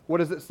evil. What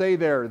does it say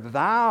there?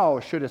 Thou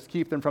shouldest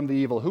keep them from the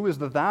evil. Who is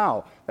the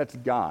thou? That's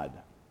God.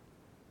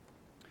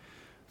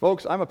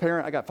 Folks, I'm a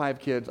parent. I got 5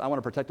 kids. I want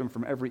to protect them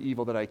from every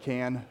evil that I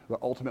can, but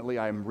ultimately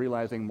I'm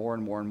realizing more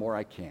and more and more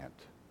I can't.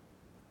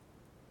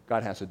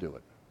 God has to do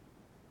it.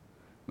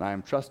 And I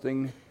am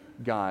trusting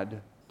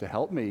God to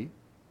help me.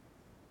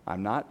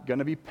 I'm not going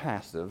to be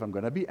passive. I'm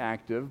going to be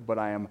active, but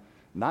I am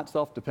not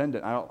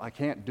self-dependent. I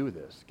can't do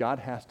this. God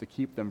has to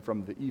keep them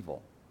from the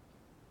evil.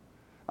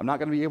 I'm not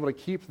going to be able to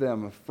keep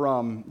them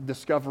from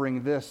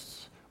discovering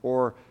this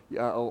or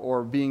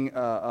being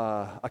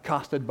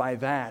accosted by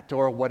that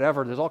or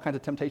whatever. There's all kinds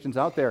of temptations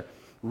out there.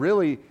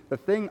 Really, the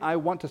thing I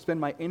want to spend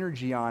my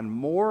energy on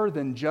more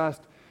than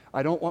just,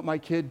 I don't want my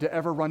kid to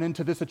ever run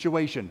into this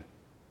situation.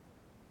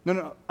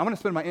 No, I'm going to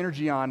spend my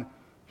energy on,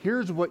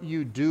 here's what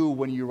you do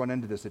when you run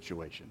into this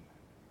situation.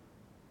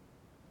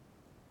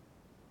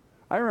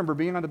 I remember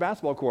being on the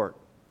basketball court,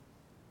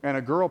 and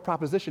a girl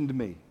propositioned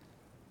me.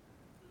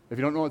 If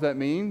you don't know what that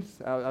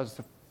means, I was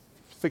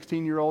a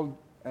 16-year-old,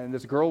 and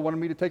this girl wanted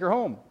me to take her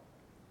home.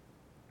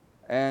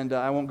 And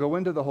I won't go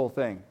into the whole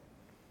thing.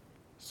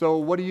 So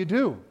what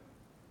do?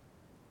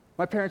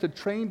 My parents had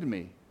trained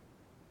me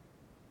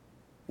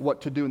what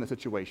to do in the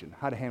situation,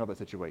 how to handle the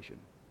situation.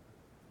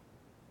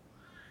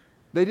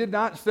 They did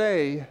not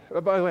say,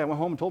 oh, by the way, I went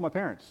home and told my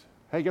parents,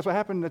 hey, guess what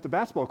happened at the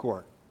basketball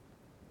court?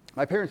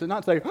 My parents did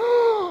not say,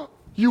 oh,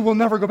 you will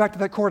never go back to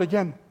that court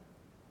again.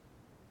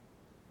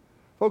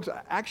 Folks,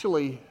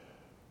 actually,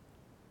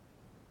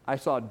 I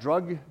saw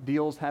drug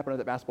deals happen at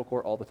the basketball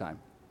court all the time.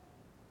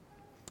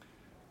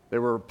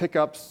 There were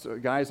pickups,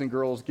 guys and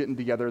girls getting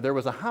together. There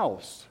was a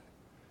house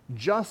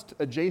just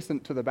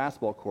adjacent to the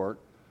basketball court.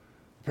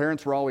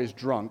 Parents were always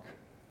drunk,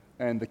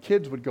 and the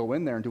kids would go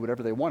in there and do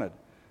whatever they wanted.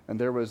 And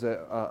there was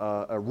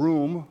a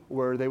room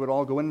where they would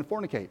all go in and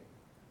fornicate.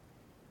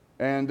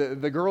 And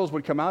the girls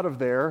would come out of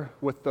there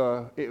with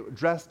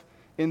dressed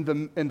in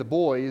the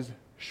boys'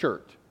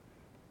 shirt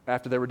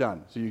after they were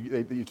done. So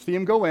you'd see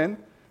them go in, and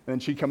then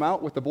she'd come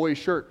out with the boys'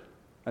 shirt,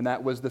 and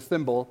that was the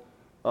symbol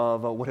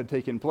of what had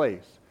taken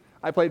place.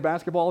 I played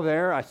basketball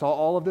there. I saw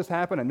all of this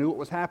happen. I knew what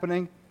was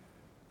happening.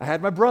 I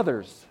had my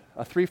brothers.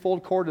 A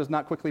threefold cord is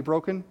not quickly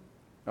broken.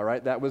 All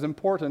right, that was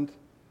important.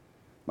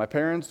 My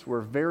parents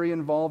were very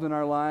involved in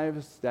our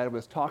lives. Dad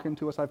was talking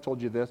to us. I've told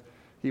you this.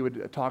 He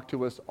would talk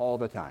to us all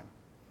the time,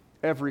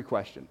 every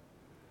question.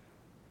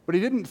 But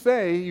he didn't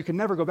say, you can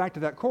never go back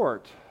to that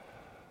court.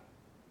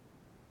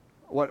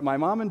 What my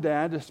mom and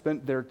dad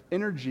spent their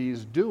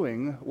energies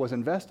doing was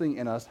investing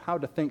in us how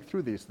to think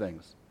through these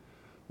things.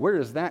 Where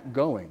is that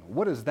going?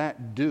 What does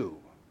that do?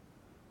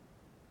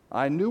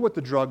 I knew what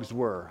the drugs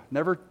were.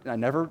 I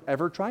never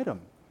ever tried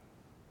them.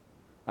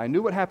 I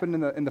knew what happened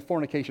in the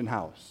fornication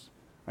house.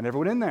 I never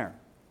went in there.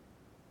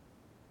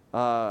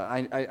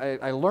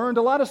 I learned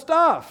a lot of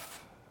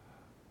stuff,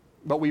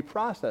 but we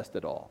processed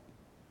it all.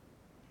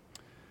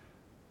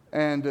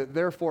 And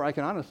therefore, I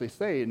can honestly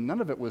say none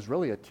of it was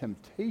really a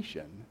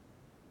temptation.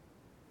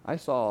 I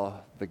saw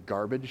the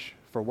garbage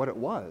for what it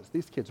was.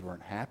 These kids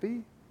weren't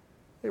happy.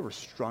 They were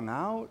strung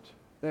out.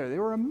 They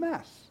were a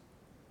mess.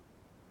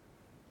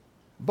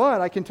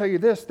 But I can tell you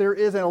this, there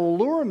is an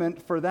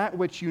allurement for that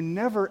which you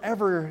never,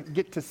 ever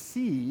get to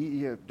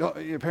see.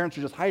 Your parents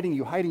are just hiding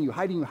you.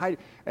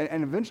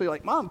 And eventually you're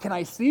like, Mom, can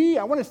I see?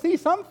 I want to see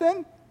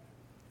something.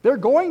 They're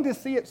going to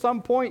see at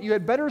some point. You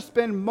had better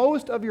spend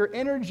most of your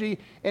energy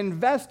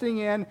investing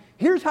in,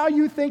 here's how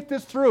you think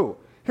this through.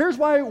 Here's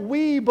why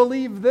we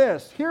believe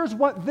this. Here's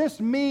what this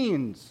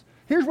means.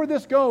 Here's where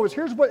this goes.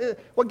 Here's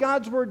what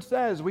God's Word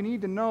says. We need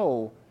to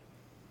know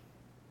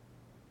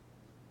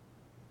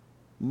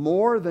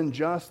more than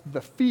just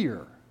the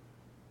fear.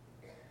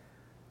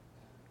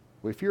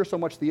 We fear so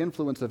much the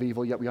influence of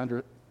evil, yet we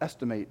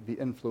underestimate the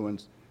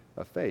influence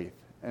of faith.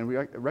 And we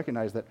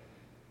recognize that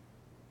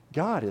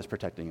God is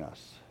protecting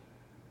us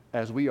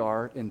as we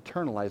are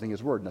internalizing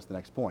His Word. And that's the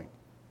next point.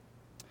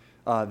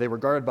 They were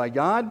guarded by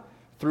God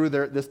through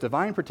this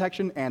divine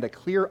protection and a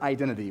clear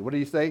identity. What did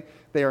He say?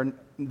 They are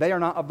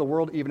not of the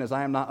world, even as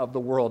I am not of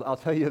the world. I'll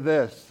tell you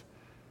this.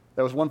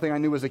 That was one thing I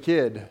knew as a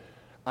kid.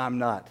 I'm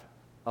not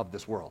of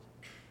this world.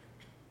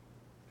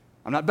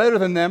 I'm not better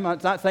than them. I'm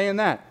not saying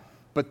that.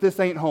 But this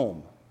ain't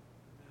home.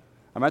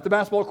 I'm at the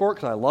basketball court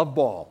because I love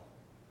ball.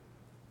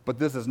 But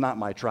this is not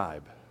my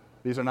tribe.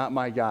 These are not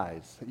my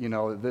guys. You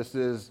know,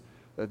 these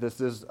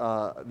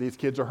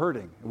kids are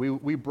hurting.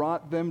 We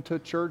brought them to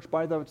church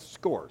by the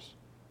scores.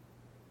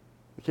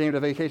 They came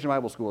to Vacation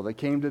Bible School. They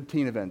came to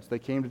teen events. They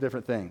came to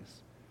different things.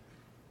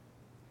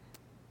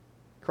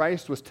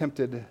 Christ was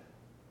tempted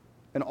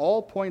in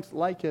all points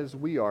like as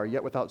we are,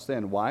 yet without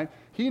sin. Why?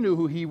 He knew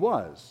who He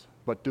was.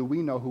 But do we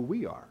know who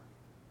we are?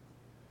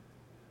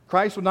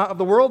 Christ was not of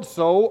the world,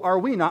 so are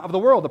we not of the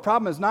world. The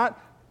problem is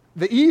not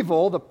the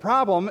evil, the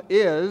problem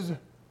is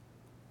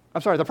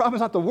not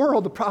the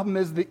world, the problem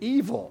is the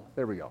evil.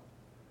 There we go.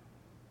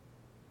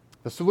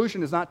 The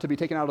solution is not to be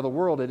taken out of the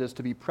world, it is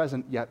to be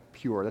present yet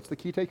pure. That's the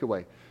key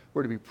takeaway.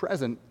 We're to be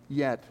present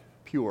yet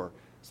pure.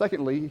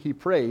 Secondly, He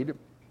prayed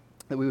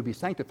that we would be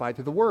sanctified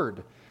through the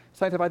Word.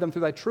 Sanctify them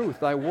through Thy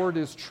truth. Thy Word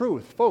is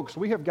truth. Folks,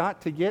 we have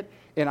got to get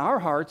in our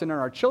hearts and in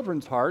our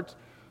children's hearts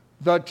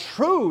the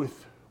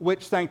truth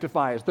which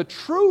sanctifies, the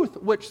truth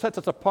which sets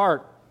us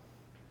apart.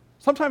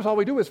 Sometimes all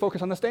we do is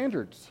focus on the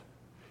standards.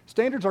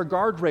 Standards are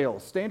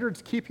guardrails.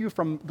 Standards keep you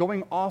from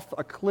going off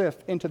a cliff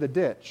into the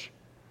ditch.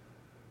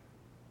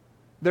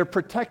 They're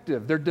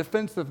protective. They're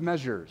defensive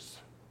measures.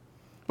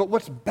 But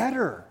what's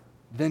better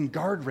than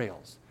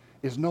guardrails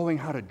is knowing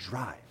how to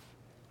drive.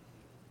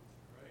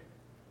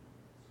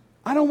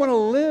 I don't want to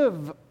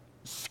live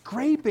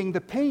scraping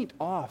the paint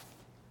off.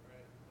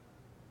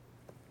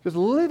 Just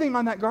living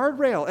on that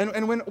guardrail.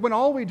 And when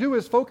all we do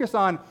is focus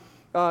on,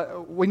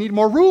 we need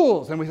more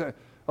rules. And we say,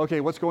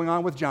 okay, what's going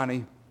on with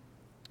Johnny?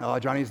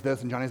 Johnny's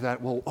this and Johnny's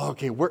that. Well,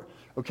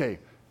 okay,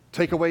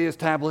 take away his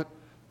tablet,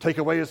 take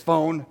away his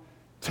phone,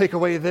 take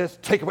away this,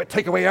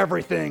 take away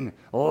everything.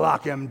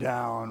 Lock him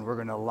down. We're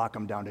going to lock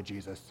him down to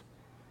Jesus.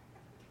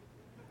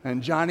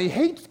 And Johnny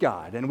hates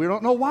God, and we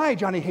don't know why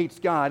Johnny hates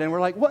God. And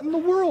we're like, what in the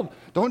world?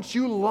 Don't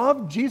you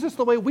love Jesus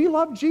the way we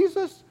love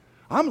Jesus?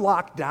 I'm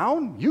locked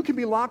down. You can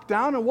be locked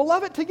down, and we'll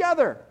love it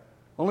together.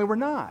 Only we're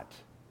not.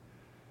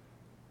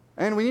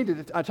 And we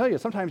need to, I tell you,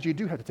 sometimes you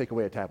do have to take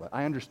away a tablet.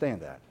 I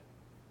understand that.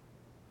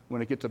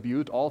 When it gets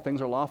abused, all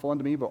things are lawful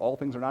unto me, but all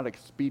things are not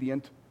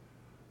expedient.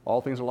 All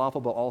things are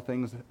lawful, but all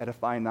things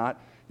edify not.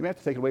 You may have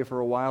to take it away for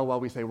a while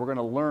we say, we're going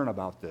to learn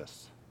about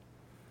this.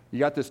 You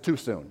got this too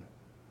soon.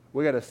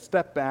 We got to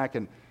step back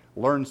and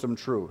learn some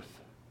truth.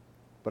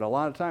 But a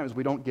lot of times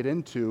we don't get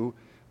into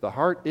the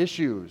heart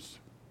issues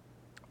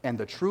and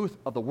the truth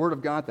of the Word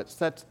of God that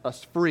sets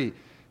us free.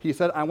 He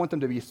said, I want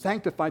them to be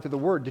sanctified through the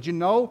Word. Did you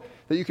know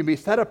that you can be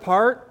set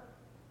apart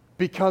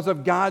because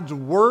of God's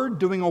Word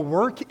doing a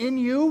work in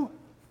you?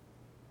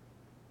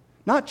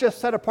 Not just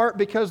set apart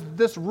because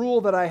this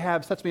rule that I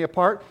have sets me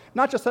apart.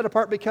 Not just set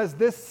apart because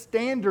this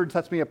standard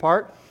sets me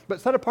apart, but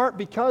set apart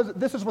because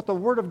this is what the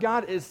Word of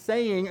God is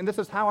saying, and this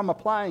is how I'm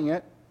applying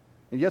it.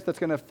 And yes, that's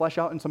going to flesh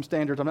out in some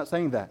standards. I'm not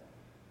saying that.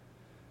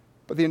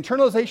 But the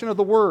internalization of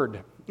the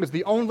Word is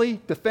the only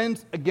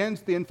defense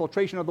against the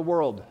infiltration of the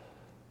world.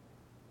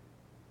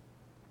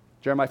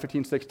 Jeremiah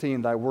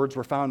 15:16, thy words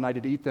were found, and I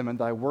did eat them, and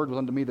thy word was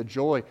unto me the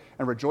joy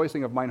and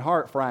rejoicing of mine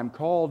heart, for I am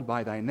called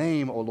by thy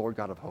name, O Lord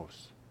God of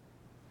hosts.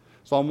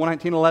 Psalm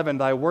 119:11,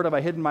 thy word have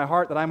I hid in my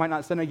heart that I might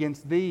not sin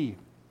against thee.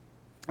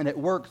 And it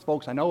works,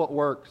 folks. I know it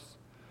works.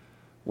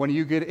 When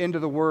you get into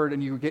the Word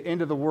and you get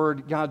into the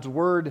Word, God's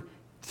Word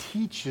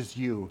teaches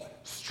you,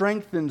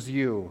 strengthens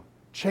you,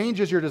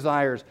 changes your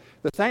desires.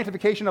 The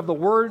sanctification of the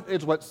Word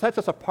is what sets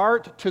us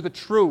apart to the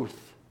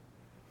truth.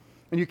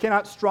 And you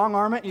cannot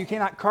strong-arm it, and you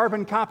cannot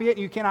carbon copy it, and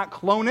you cannot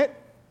clone it.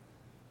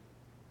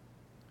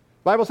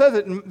 The Bible says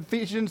it in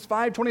Ephesians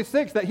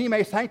 5:26 that he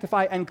may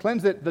sanctify and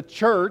cleanse it, the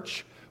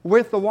church,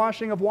 with the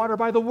washing of water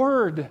by the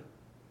Word.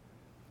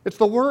 It's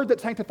the Word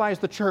that sanctifies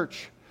the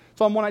church.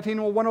 Psalm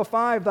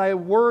 119:105, thy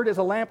word is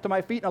a lamp to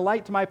my feet and a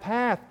light to my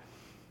path.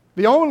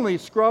 The only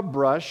scrub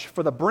brush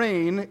for the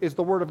brain is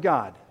the Word of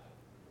God.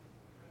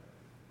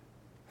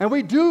 And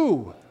we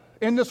do,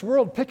 in this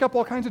world, pick up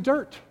all kinds of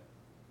dirt.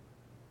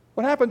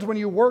 What happens when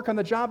you work on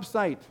the job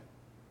site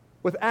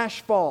with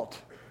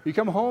asphalt? You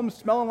come home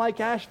smelling like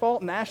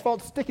asphalt and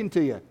asphalt's sticking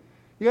to you.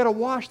 You got to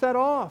wash that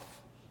off.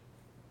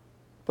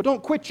 But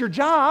don't quit your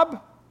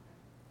job.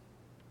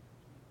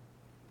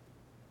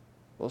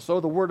 Well,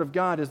 so the Word of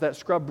God is that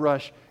scrub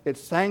brush. It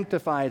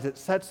sanctifies, it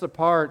sets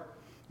apart.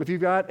 If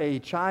you've got a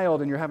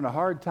child and you're having a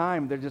hard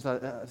time,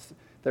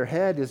 their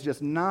head is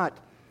just not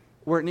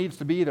where it needs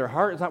to be. Their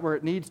heart is not where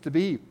it needs to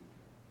be.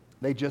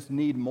 They just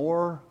need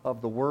more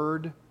of the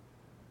Word.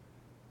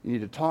 You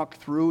need to talk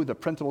through the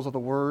principles of the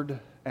Word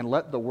and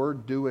let the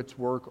Word do its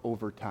work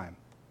over time.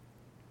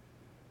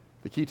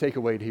 The key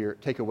takeaway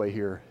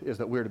here is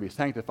that we're to be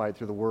sanctified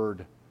through the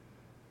Word.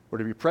 We're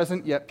to be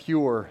present yet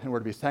pure, and we're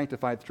to be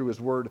sanctified through His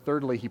Word.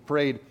 Thirdly, he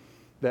prayed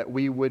that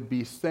we would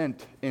be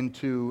sent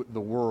into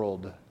the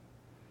world.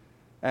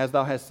 As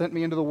thou hast sent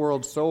me into the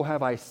world, so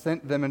have I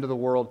sent them into the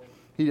world.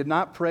 He did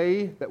not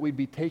pray that we'd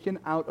be taken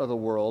out of the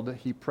world.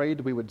 He prayed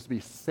that we would be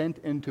sent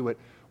into it.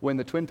 When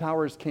the Twin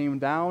Towers came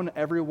down,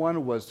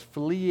 everyone was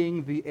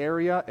fleeing the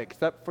area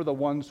except for the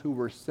ones who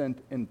were sent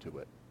into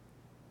it.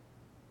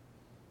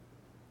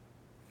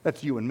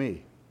 That's you and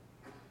me.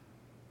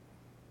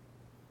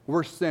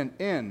 We're sent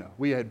in.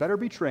 We had better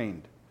be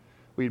trained.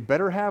 We'd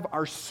better have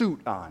our suit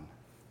on.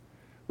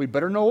 We'd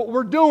better know what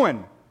we're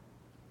doing.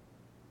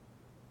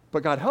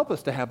 But God help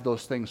us to have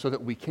those things so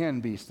that we can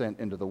be sent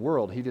into the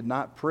world. He did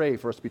not pray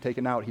for us to be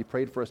taken out. He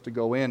prayed for us to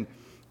go in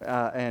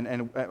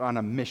and on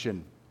a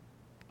mission.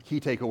 Key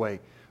takeaway,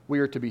 we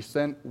are to be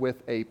sent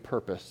with a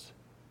purpose,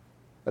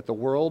 that the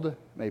world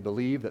may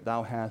believe that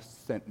thou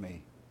hast sent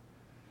me.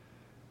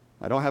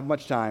 I don't have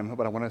much time,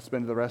 but I want to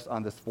spend the rest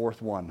on this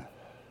fourth one.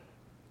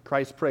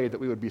 Christ prayed that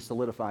we would be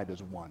solidified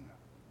as one.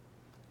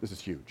 This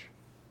is huge.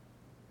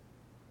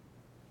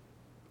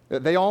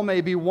 That they all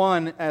may be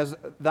one as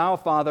thou,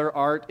 Father,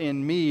 art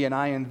in me and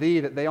I in thee,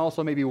 that they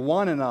also may be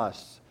one in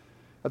us,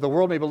 that the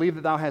world may believe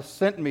that thou hast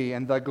sent me,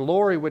 and the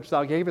glory which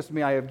thou gavest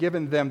me I have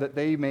given them, that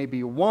they may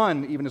be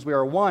one, even as we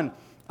are one,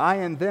 I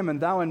and them,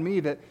 and thou and me,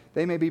 that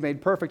they may be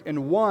made perfect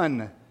in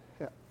one.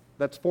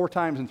 That's 4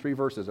 times in 3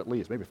 verses at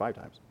least, maybe 5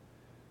 times.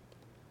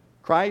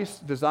 Christ's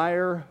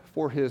desire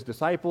for his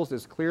disciples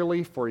is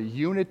clearly for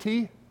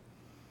unity,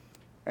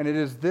 and it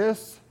is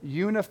this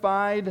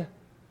unified,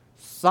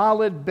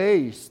 solid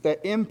base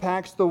that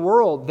impacts the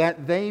world,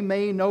 that they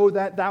may know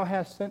that thou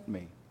hast sent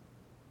me.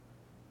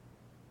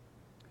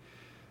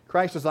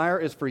 Christ's desire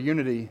is for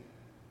unity,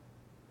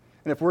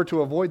 and if we're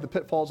to avoid the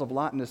pitfalls of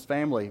Lot and his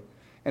family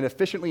and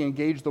efficiently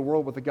engage the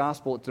world with the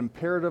gospel, it's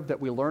imperative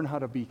that we learn how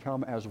to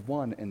become as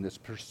one in this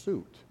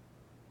pursuit.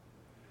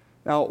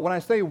 Now, when I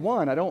say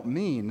one, I don't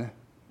mean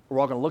we're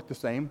all going to look the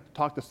same,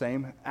 talk the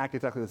same, act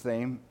exactly the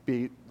same,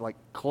 be like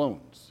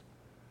clones.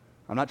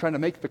 I'm not trying to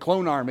make the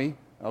clone army,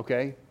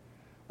 okay?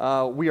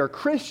 We are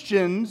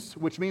Christians,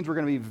 which means we're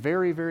going to be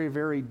very, very,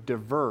 very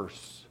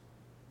diverse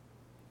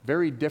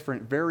very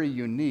different, very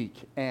unique,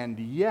 and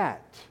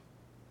yet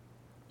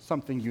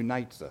something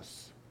unites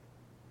us.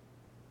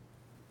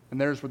 And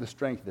there's where the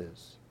strength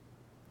is.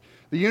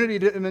 The unity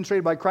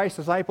demonstrated by Christ's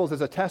disciples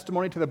is a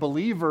testimony to the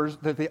believers,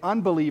 that the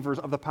unbelievers,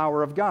 of the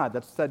power of God.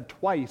 That's said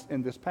twice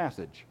in this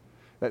passage,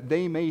 that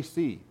they may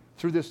see.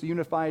 Through this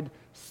unified,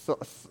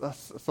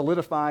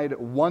 solidified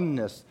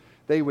oneness,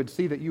 they would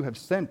see that you have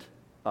sent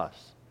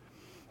us.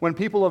 When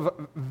people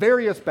of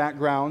various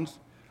backgrounds,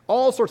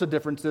 all sorts of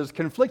differences,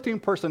 conflicting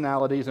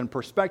personalities and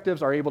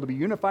perspectives are able to be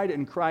unified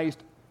in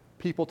Christ,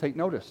 people take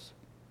notice.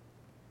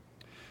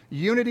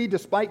 Unity,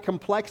 despite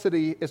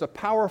complexity, is a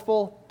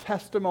powerful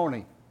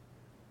testimony.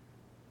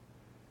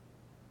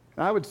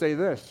 And I would say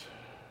this.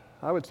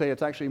 I would say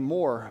it's actually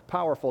more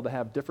powerful to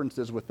have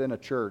differences within a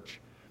church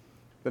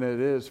than it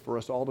is for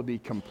us all to be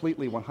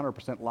completely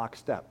 100%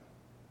 lockstep,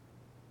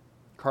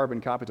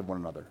 carbon copies of one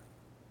another.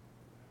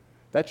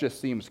 That just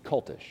seems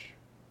cultish.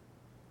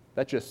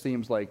 That just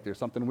seems like there's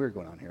something weird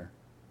going on here.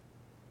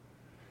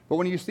 But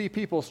when you see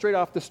people straight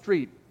off the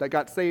street that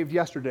got saved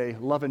yesterday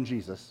loving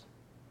Jesus,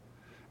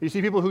 you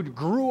see people who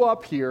grew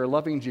up here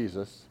loving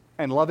Jesus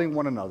and loving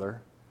one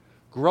another,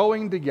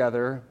 growing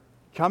together,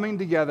 coming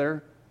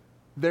together,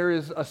 there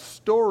is a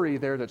story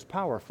there that's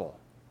powerful.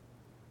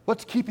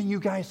 What's keeping you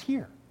guys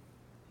here?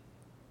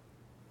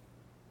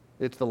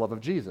 It's the love of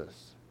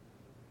Jesus.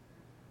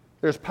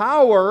 There's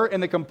power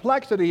in the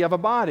complexity of a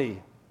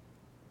body.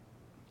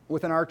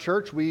 Within our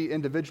church, we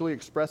individually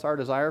express our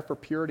desire for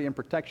purity and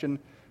protection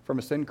from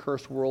a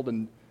sin-cursed world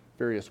in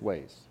various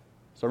ways.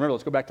 So remember,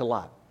 let's go back to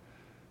Lot.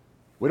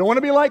 We don't want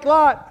to be like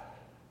Lot.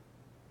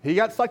 He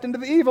got sucked into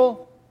the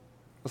evil.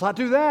 Let's not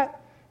do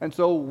that. And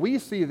so we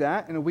see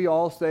that, and we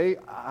all say,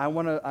 I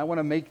want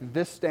to make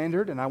this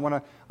standard, and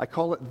I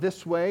call it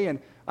this way, and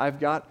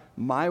I've got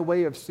my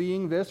way of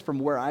seeing this from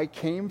where I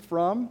came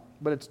from,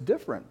 but it's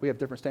different. We have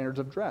different standards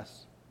of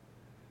dress.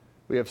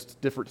 We have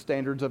different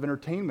standards of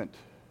entertainment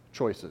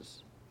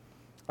choices.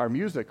 Our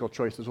musical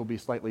choices will be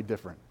slightly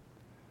different.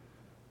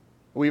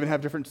 We even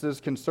have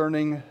differences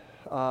concerning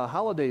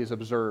holidays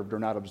observed or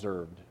not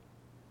observed.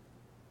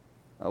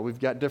 We've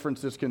got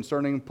differences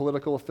concerning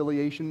political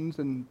affiliations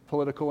and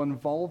political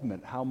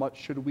involvement. How much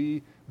should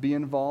we be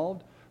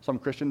involved? Some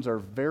Christians are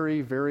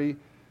very, very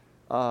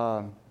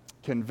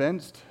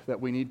convinced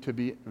that we need to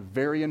be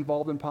very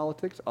involved in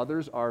politics.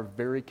 Others are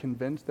very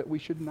convinced that we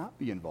should not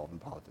be involved in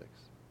politics.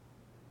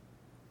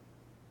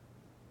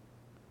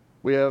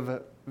 We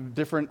have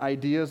different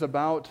ideas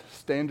about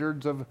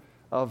standards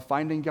of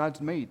finding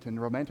God's mate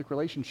and romantic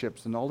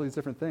relationships and all these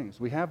different things.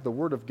 We have the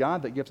Word of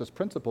God that gives us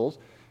principles,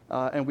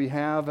 and we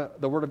have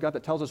the Word of God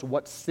that tells us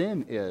what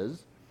sin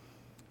is,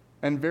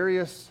 and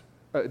various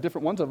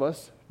different ones of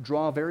us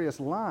draw various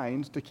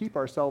lines to keep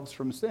ourselves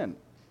from sin.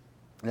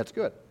 And that's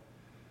good.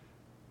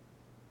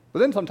 But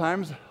then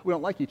sometimes we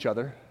don't like each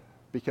other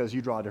because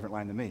you draw a different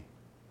line than me.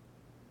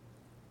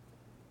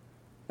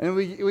 And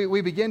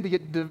we begin to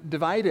get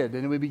divided,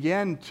 and we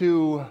begin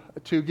to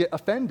get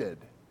offended.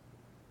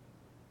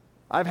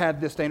 I've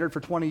had this standard for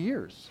 20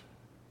 years.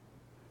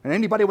 And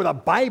anybody with a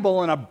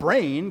Bible and a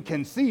brain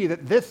can see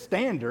that this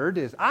standard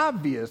is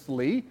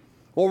obviously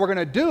what we're going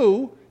to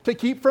do to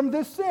keep from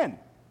this sin.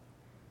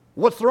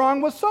 What's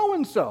wrong with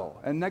so-and-so?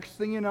 And next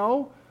thing you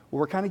know,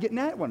 we're kind of getting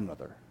at one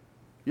another.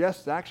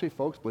 Yes, actually,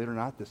 folks, believe it or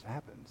not, this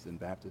happens in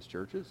Baptist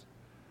churches.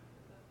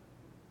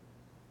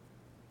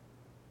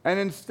 And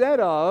instead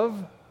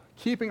of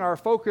keeping our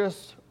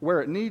focus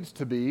where it needs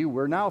to be,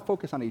 we're now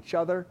focused on each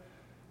other.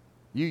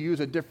 You use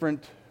a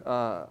different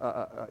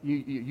you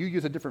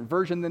use a different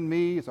version than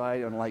me, so I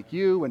don't like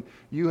you, and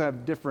you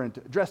have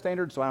different dress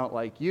standards, so I don't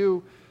like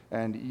you,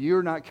 and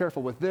you're not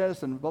careful with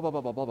this, and blah, blah,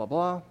 blah, blah, blah, blah,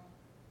 blah.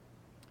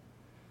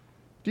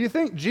 Do you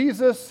think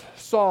Jesus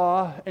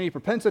saw any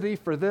propensity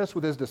for this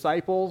with his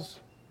disciples?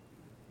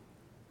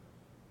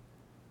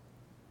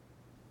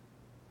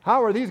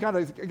 How are these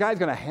guys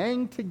going to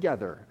hang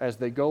together as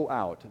they go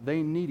out?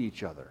 They need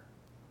each other.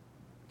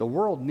 The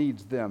world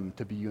needs them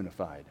to be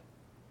unified.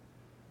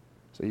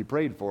 So he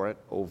prayed for it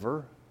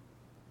over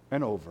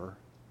and over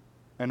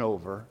and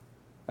over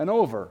and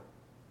over.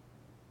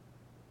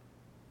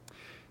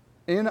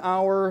 In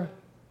our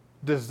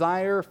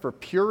desire for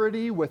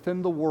purity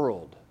within the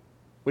world,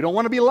 we don't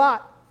want to be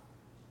Lot.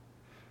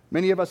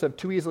 Many of us have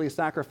too easily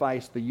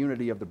sacrificed the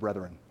unity of the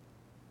brethren.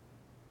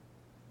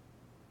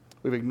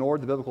 We've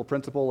ignored the biblical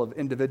principle of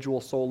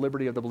individual soul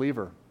liberty of the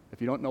believer. If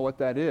you don't know what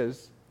that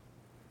is,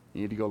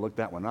 you need to go look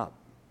that one up.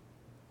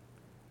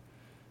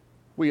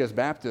 We as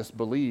Baptists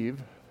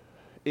believe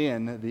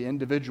in the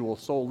individual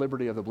soul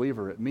liberty of the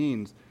believer. It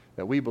means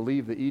that we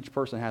believe that each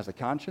person has a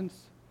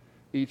conscience,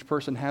 each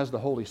person has the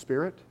Holy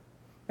Spirit,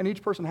 and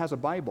each person has a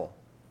Bible.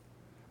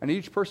 And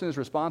each person is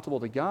responsible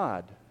to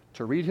God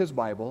to read his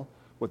Bible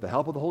with the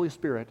help of the Holy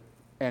Spirit,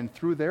 and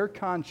through their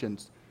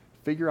conscience,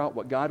 figure out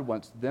what God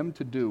wants them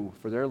to do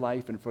for their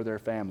life and for their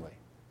family.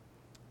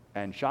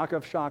 And shock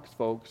of shocks,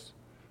 folks,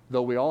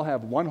 though we all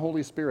have one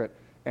Holy Spirit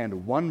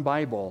and one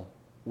Bible,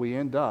 we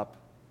end up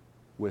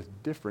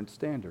with different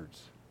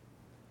standards.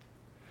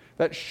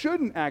 That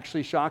shouldn't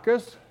actually shock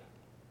us,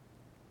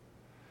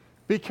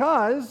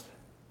 Because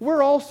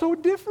we're all so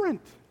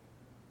different.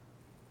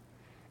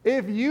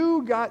 If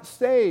you got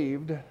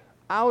saved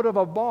out of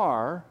a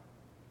bar,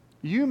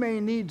 you may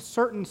need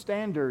certain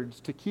standards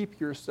to keep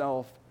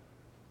yourself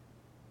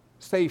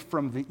safe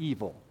from the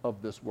evil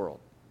of this world.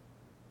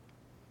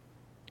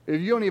 If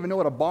you don't even know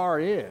what a bar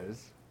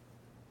is,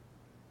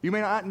 you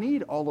may not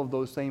need all of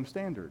those same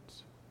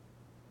standards.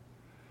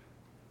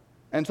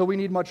 And so we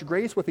need much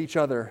grace with each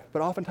other,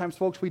 but oftentimes,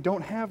 folks, we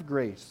don't have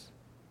grace.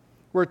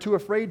 We're too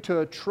afraid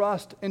to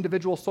trust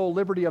individual soul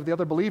liberty of the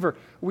other believer.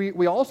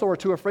 We also are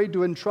too afraid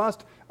to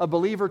entrust a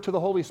believer to the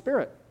Holy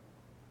Spirit.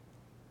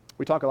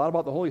 We talk a lot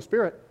about the Holy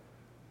Spirit.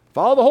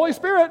 Follow the Holy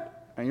Spirit,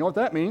 and you know what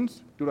that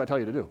means? Do what I tell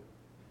you to do.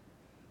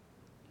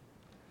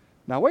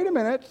 Now, wait a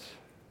minute.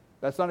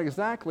 That's not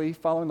exactly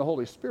following the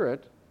Holy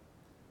Spirit.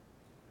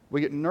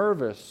 We get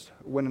nervous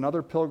when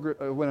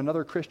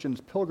another Christian's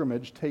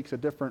pilgrimage takes a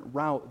different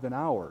route than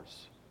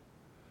ours.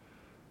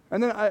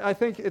 And then I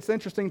think it's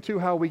interesting, too,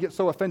 how we get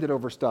so offended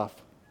over stuff.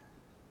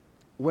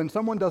 When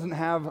someone doesn't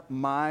have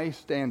my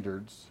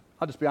standards,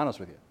 I'll just be honest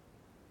with you,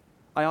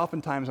 I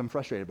oftentimes am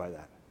frustrated by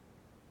that.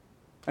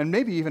 And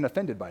maybe even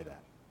offended by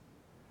that.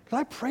 Because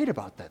I prayed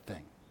about that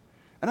thing.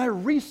 And I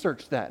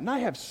researched that. And I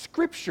have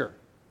scripture.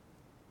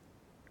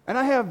 And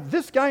I have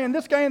this guy and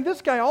this guy and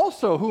this guy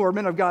also who are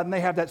men of God, and they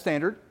have that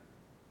standard.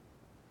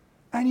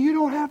 And you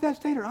don't have that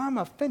standard. I'm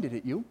offended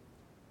at you.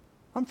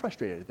 I'm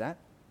frustrated at that.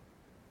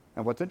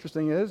 And what's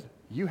interesting is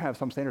you have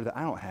some standard that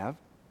I don't have,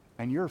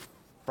 and you're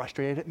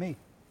frustrated at me.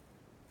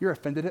 You're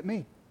offended at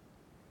me.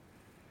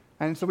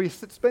 And so we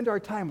spend our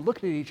time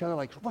looking at each other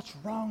like, what's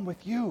wrong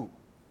with you?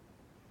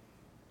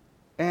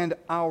 And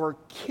our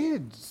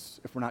kids,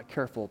 if we're not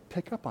careful,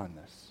 pick up on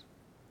this.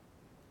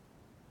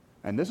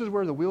 And this is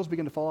where the wheels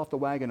begin to fall off the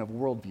wagon of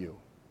worldview.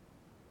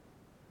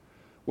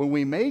 When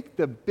we make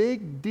the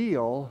big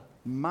deal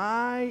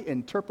my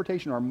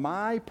interpretation or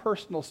my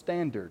personal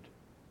standard,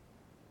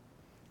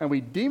 and we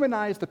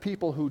demonize the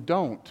people who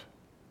don't,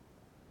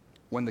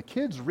 when the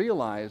kids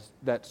realize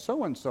that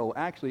so-and-so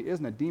actually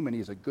isn't a demon,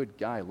 he's a good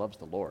guy, loves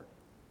the Lord.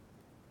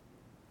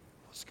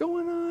 What's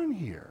going on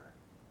here?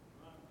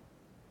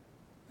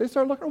 They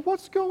start looking,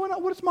 what's going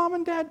on? What is mom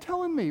and dad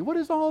telling me? What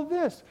is all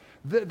this?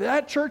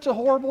 That church a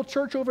horrible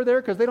church over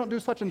there because they don't do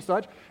such and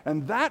such.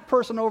 And that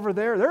person over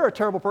there, they're a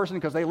terrible person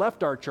because they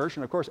left our church.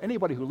 And of course,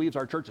 anybody who leaves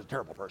our church is a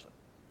terrible person.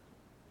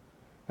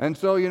 And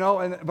so,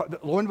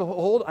 but lo and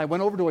behold, I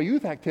went over to a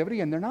youth activity,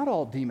 and they're not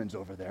all demons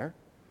over there.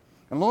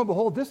 And lo and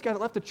behold, this guy that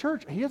left the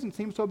church, he doesn't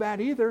seem so bad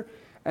either.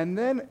 And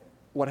then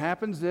what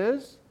happens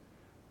is,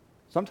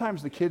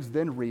 sometimes the kids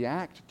then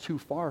react too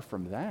far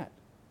from that.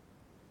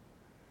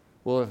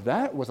 Well, if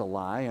that was a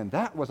lie, and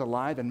that was a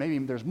lie, then maybe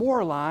there's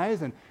more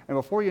lies, and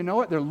before you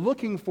know it, they're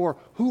looking for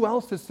who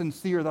else is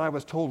sincere that I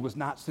was told was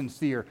not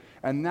sincere.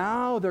 And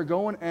now they're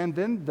going, and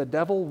then the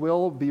devil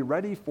will be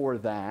ready for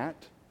that.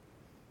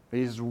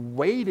 He's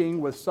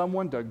waiting with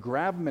someone to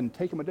grab him and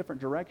take him a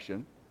different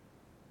direction.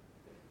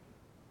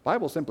 The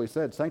Bible simply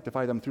said,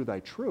 sanctify them through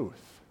thy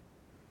truth.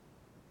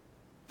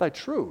 Thy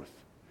truth.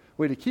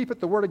 We need to keep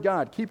it the Word of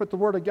God, keep it the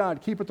Word of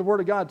God, keep it the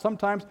Word of God.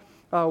 Sometimes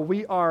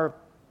we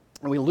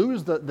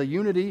lose the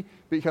unity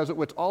because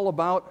it's all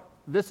about,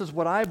 this is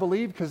what I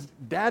believe because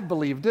Dad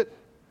believed it,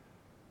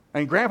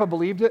 and Grandpa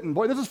believed it, and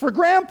boy, this is for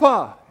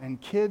Grandpa. And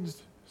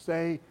kids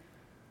say,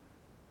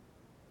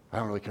 I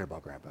don't really care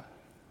about Grandpa.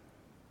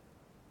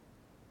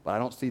 But I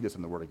don't see this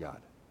in the Word of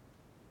God.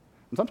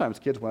 And sometimes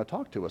kids want to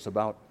talk to us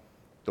about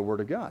the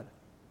Word of God.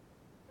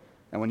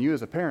 And when you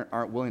as a parent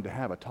aren't willing to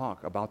have a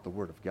talk about the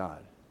Word of God,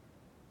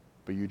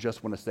 but you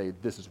just want to say,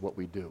 this is what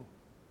we do,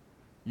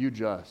 you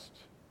just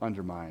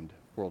undermined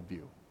worldview.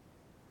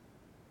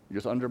 You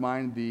just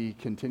undermined the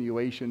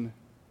continuation,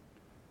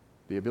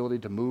 the ability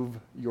to move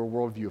your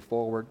worldview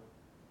forward.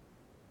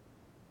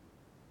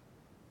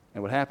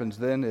 And what happens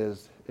then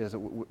is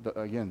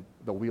again,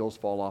 the wheels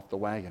fall off the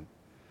wagon.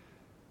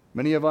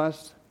 Many of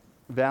us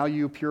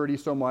value purity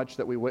so much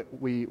that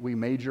we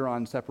major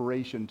on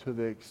separation to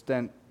the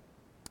extent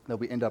that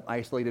we end up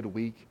isolated,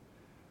 weak,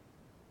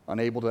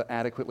 unable to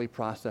adequately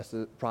process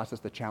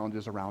the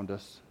challenges around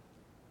us.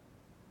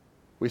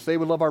 We say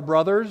we love our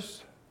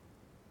brothers,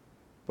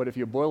 but if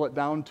you boil it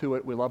down to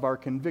it, we love our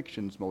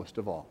convictions most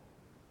of all.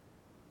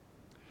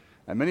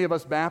 And many of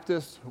us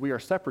Baptists, we are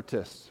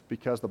separatists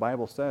because the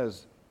Bible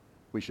says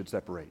we should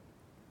separate.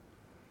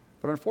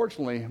 But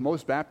unfortunately,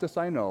 most Baptists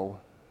I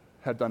know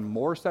have done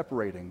more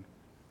separating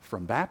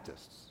from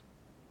Baptists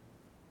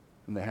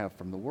than they have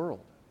from the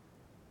world.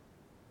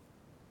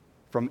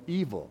 From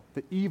evil,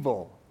 the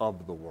evil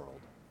of the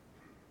world.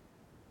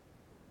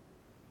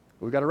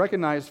 We've got to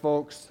recognize,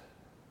 folks,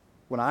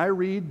 when I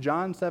read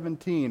John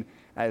 17,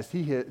 as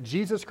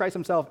Jesus Christ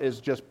himself is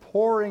just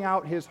pouring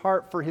out his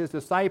heart for his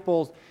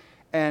disciples,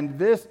 and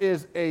this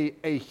is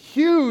a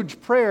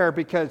huge prayer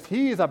because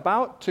he is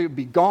about to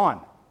be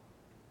gone.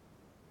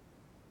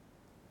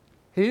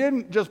 He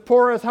didn't just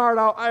pour his heart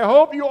out. I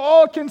hope you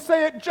all can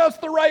say it just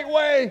the right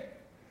way.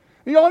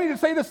 You all need to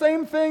say the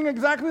same thing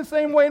exactly the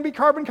same way and be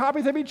carbon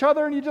copies of each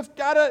other, and you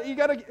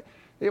gotta.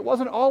 It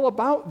wasn't all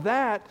about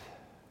that.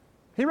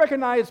 He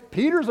recognized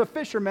Peter's a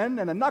fisherman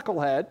and a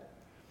knucklehead.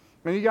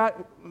 And you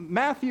got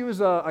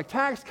Matthew's a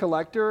tax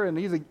collector, and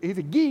he's a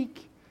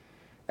geek.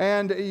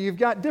 And you've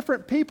got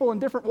different people in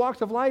different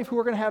walks of life who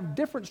are going to have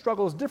different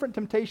struggles, different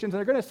temptations, and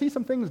they're going to see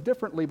some things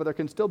differently, but there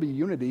can still be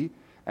unity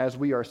as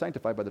we are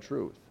sanctified by the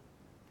truth.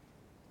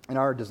 And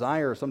our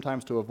desire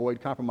sometimes to avoid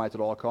compromise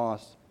at all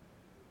costs.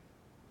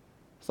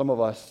 Some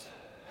of us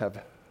have,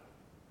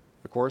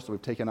 of course,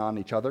 we've taken on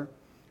each other.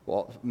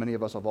 Well, many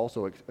of us have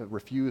also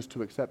refused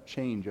to accept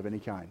change of any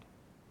kind.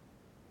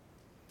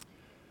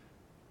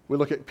 We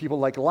look at people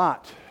like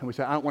Lot, and we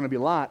say, I don't want to be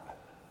Lot.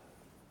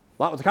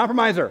 Lot was a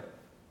compromiser.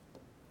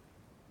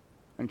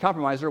 And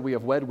compromiser, we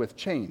have wed with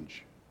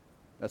change.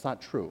 That's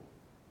not true.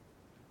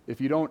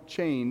 If you don't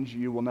change,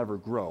 you will never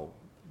grow.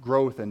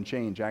 Growth and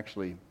change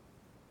actually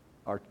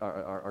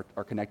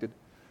are connected.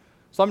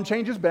 Some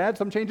change is bad,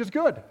 some change is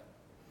good.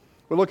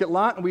 We look at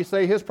Lot and we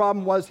say his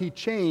problem was he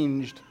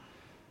changed.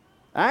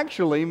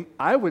 Actually,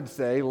 I would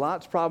say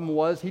Lot's problem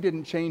was he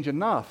didn't change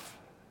enough.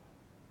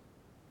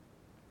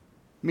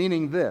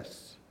 Meaning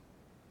this,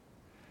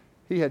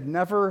 he had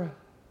never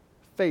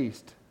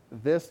faced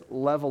this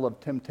level of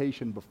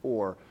temptation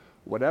before.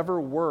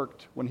 Whatever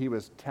worked when he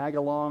was tag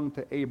along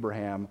to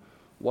Abraham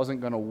wasn't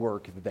going to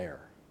work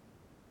there.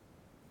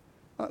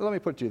 Let me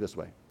put it to you this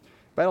way.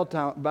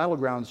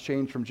 Battlegrounds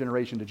change from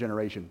generation to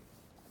generation.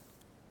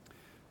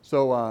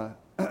 So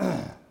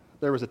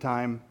there was a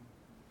time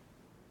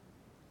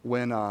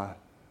when I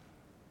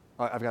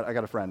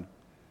got a friend,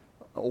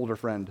 an older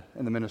friend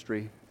in the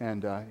ministry,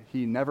 and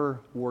he never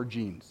wore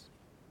jeans,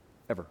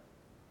 ever.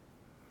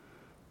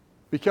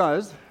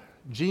 Because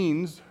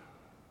jeans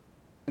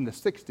in the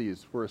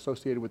 60s were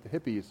associated with the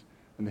hippies,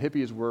 and the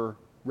hippies were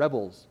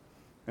rebels.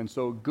 And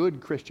so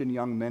good Christian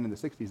young men in the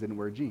 60s didn't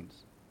wear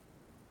jeans.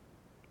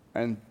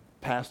 And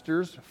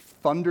pastors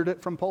thundered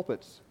it from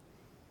pulpits.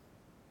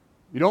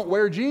 You don't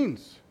wear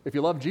jeans. If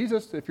you love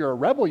Jesus, if you're a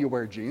rebel, you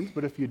wear jeans,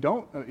 but if you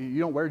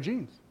don't wear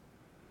jeans.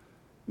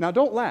 Now,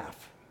 don't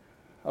laugh,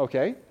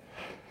 okay?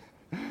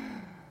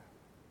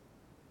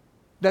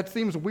 That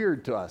seems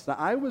weird to us. Now,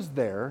 I was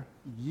there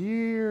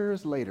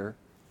years later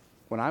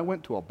when I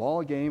went to a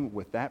ball game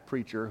with that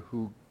preacher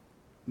who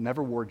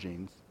never wore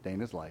jeans a day in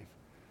his life.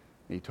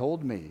 And he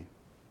told me,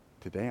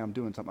 today I'm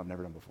doing something I've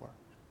never done before.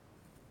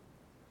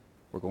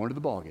 We're going to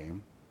the ball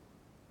game,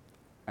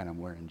 and I'm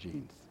wearing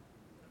jeans.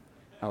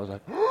 I was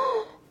like,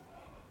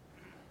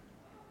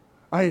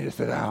 I need to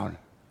sit down.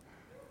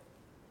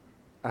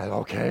 I said,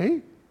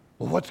 okay,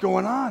 well, what's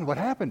going on? What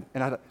happened?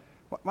 And I thought,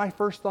 my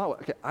first thought was,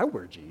 okay, I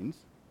wear jeans,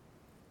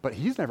 but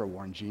he's never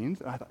worn jeans.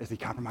 And I thought, is he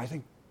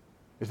compromising?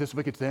 Is this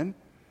wicked sin?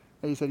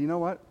 And he said, you know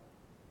what?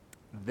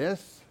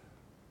 This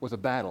was a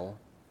battle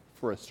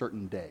for a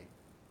certain day.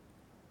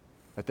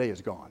 That day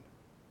is gone.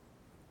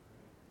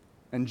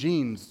 And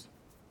jeans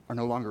are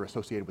no longer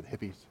associated with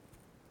hippies.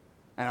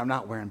 And I'm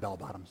not wearing bell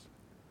bottoms.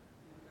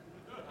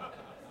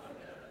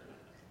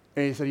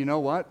 And he said, you know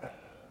what?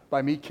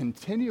 By me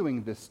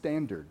continuing this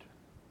standard,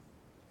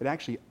 it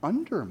actually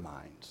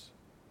undermines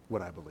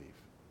what I believe.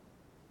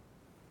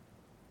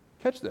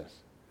 Catch this.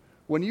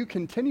 When you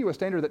continue a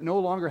standard that no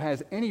longer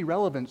has any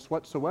relevance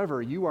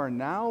whatsoever, you are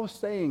now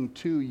saying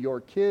to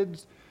your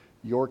kids,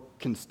 your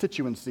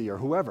constituency, or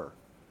whoever,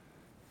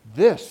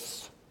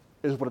 this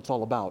is what it's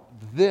all about.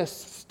 This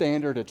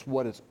standard, it's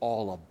what it's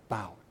all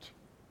about.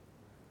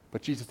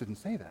 But Jesus didn't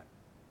say that.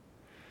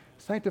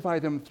 Sanctify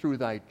them through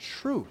thy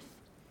truth.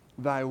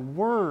 Thy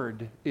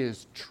word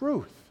is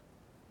truth.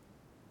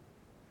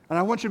 And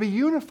I want you to be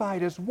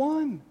unified as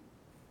one.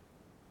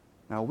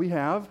 Now, we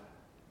have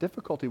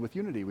difficulty with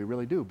unity. We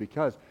really do,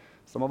 because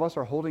some of us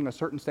are holding a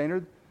certain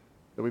standard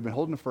that we've been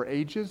holding for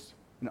ages,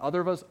 and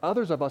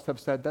others of us have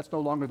said, that's no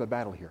longer the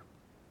battle here.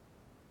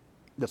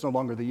 That's no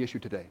longer the issue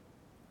today.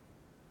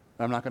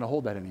 I'm not going to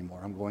hold that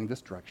anymore. I'm going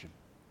this direction.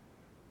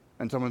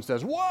 And someone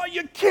says, whoa,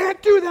 you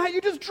can't do that.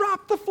 You just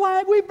dropped the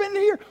flag. We've been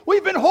here.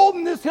 We've been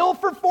holding this hill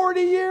for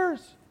 40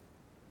 years.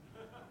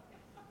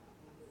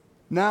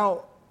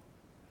 Now,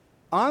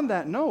 on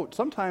that note,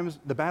 sometimes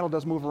the battle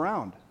does move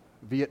around.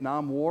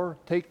 Vietnam War,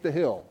 take the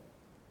hill.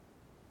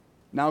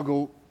 Now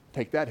go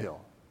take that hill.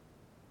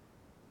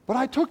 But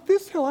I took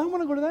this hill. I don't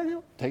want to go to that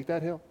hill. Take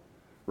that hill,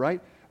 right?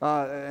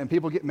 And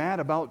people get mad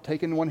about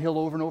taking one hill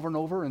over and over and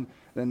over and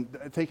then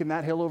taking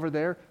that hill over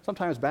there.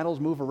 Sometimes battles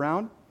move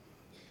around.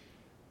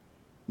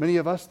 Many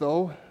of us,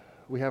 though,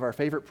 we have our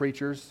favorite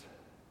preachers.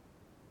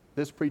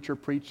 This preacher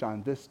preached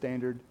on this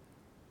standard.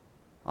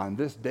 On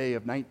this day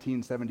of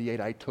 1978,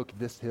 I took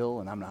this hill,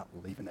 and I'm not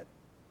leaving it.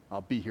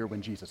 I'll be here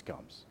when Jesus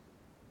comes.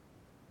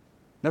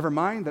 Never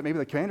mind that maybe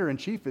the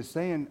commander-in-chief is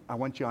saying, I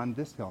want you on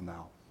this hill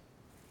now.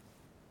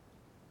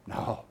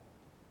 No.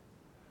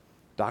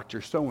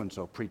 Dr.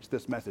 So-and-so preached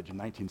this message in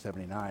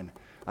 1979.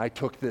 I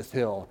took this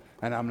hill,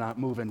 and I'm not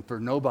moving for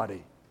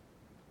nobody.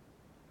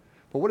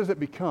 But what does it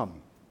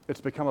become?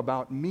 It's become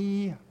about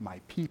me,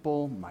 my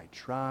people, my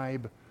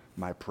tribe,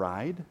 my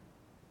pride.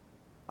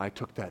 I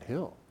took that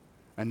hill.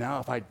 And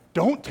now if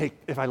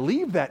I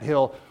leave that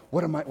hill,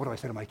 what do I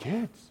say to my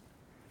kids?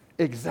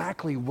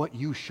 exactly what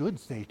you should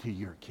say to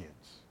your kids.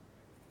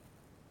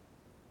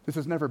 This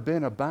has never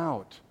been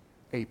about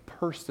a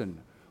person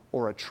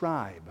or a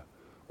tribe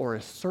or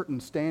a certain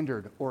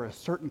standard or a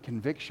certain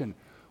conviction.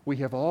 We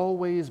have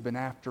always been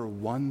after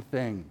one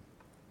thing.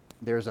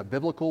 There's a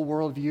biblical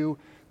worldview,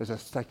 there's a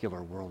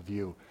secular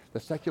worldview. The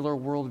secular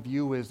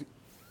worldview is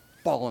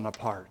fallen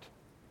apart.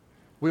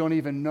 We don't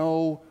even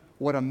know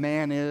what a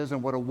man is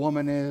and what a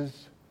woman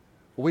is.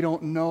 We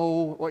don't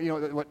know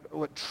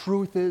what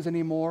truth is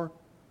anymore.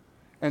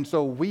 And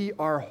so we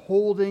are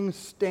holding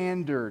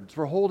standards,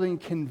 we're holding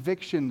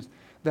convictions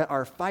that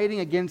are fighting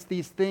against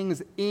these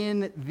things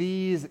in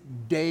these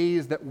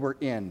days that we're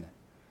in.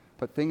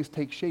 But things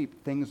take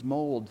shape, things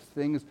mold,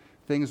 things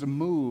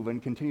move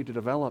and continue to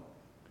develop.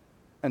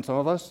 And some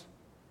of us,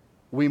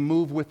 we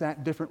move with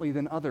that differently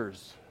than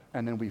others,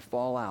 and then we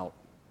fall out.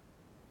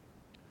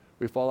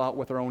 We fall out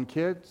with our own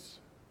kids.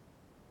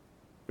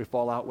 We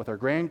fall out with our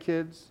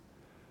grandkids.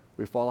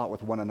 We fall out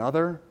with one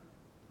another.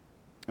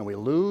 And we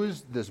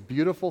lose this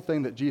beautiful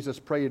thing that Jesus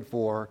prayed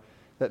for,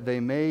 that they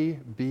may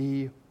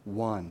be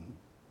one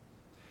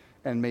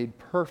and made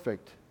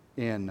perfect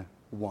in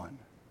one.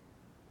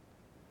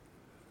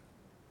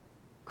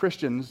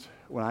 Christians,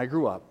 when I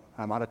grew up,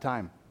 I'm out of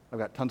time. I've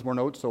got tons more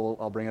notes, so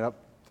I'll bring it up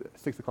at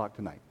 6 o'clock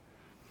tonight.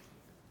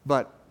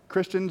 But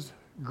Christians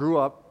grew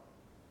up,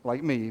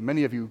 like me,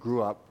 many of you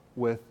grew up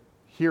with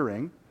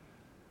hearing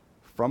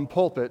from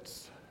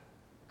pulpits,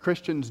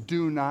 Christians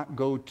do not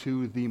go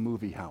to the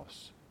movie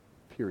house,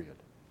 period.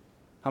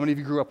 How many of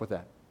you grew up with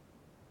that?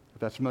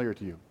 If that's familiar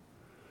to you.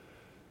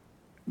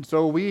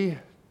 So we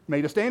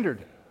made a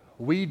standard.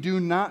 We do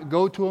not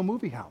go to a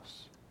movie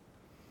house.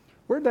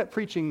 Where did that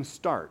preaching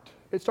start?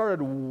 It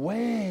started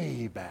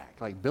way back,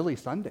 like Billy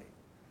Sunday,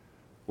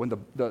 when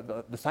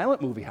the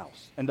silent movie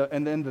house, and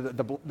then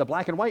the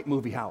black and white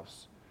movie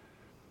house.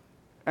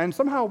 And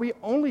somehow we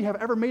only have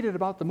ever made it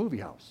about the movie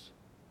house.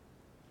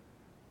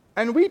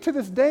 And we, to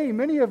this day,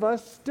 many of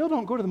us still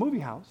don't go to the movie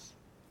house.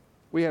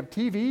 We have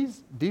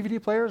TVs,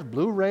 DVD players,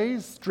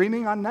 Blu-rays,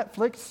 streaming on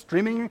Netflix,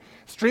 streaming.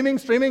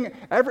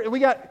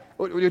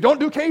 We don't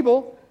do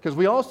cable, because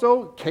we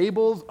also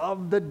cables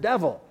of the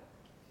devil.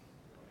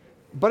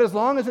 But as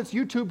long as it's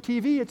YouTube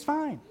TV, it's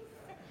fine.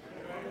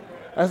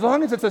 As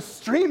long as it's a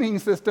streaming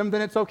system,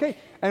 then it's okay.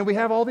 And we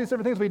have all these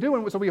different things we do,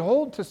 and so we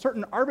hold to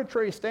certain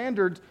arbitrary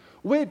standards,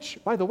 which,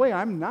 by the way,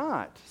 I'm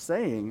not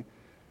saying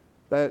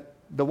that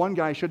the one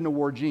guy shouldn't have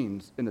wore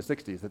jeans in the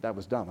 60s, that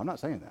was dumb. I'm not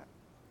saying that.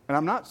 And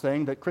I'm not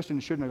saying that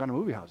Christians shouldn't have gone to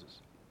movie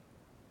houses.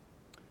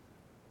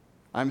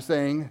 I'm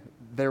saying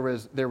there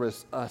was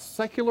a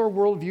secular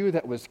worldview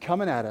that was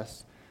coming at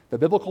us. The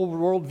biblical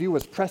worldview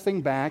was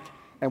pressing back,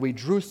 and we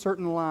drew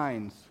certain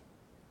lines.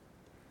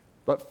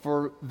 But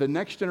for the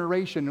next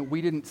generation,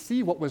 we didn't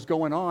see what was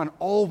going on.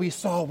 All we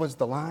saw was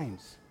the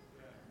lines.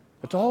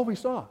 That's all we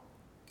saw.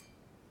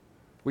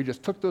 We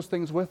just took those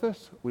things with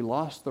us. We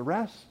lost the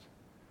rest.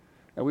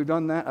 And we've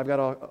done that. I've got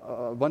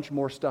a bunch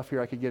more stuff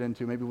here I could get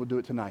into. Maybe we'll do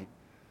it tonight.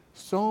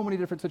 So many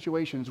different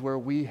situations where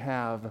we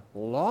have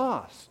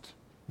lost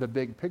the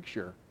big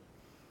picture,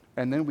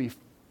 and then we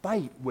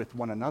fight with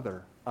one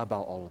another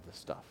about all of this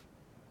stuff.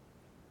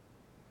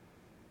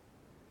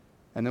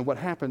 And then what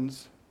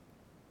happens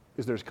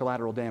is there's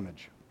collateral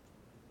damage.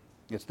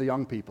 It's the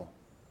young people.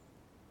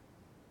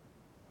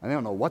 And they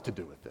don't know what to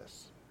do with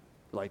this.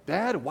 They're like,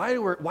 Dad, why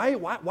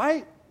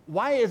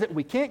is it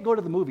we can't go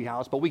to the movie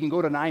house, but we can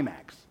go to an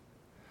IMAX?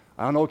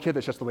 I don't know, kid,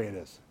 that's just the way it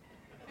is.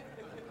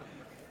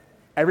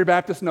 Every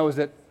Baptist knows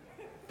it.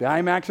 The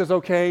IMAX is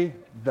okay,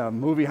 the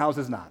movie house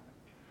is not.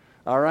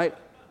 All right?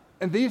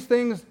 And these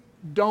things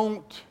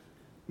don't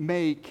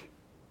make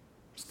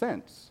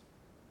sense.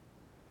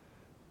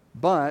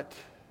 But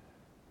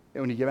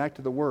when you get back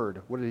to the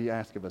Word, what did he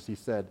ask of us? He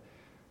said,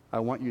 I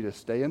want you to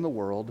stay in the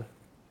world,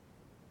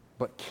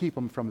 but keep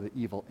them from the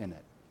evil in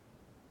it.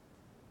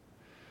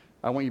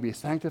 I want you to be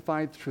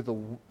sanctified through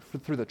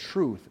the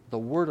truth. The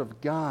Word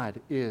of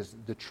God is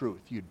the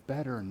truth. You'd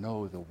better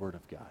know the Word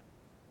of God.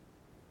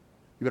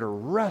 You better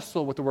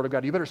wrestle with the Word of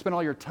God. You better spend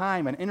all your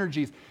time and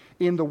energies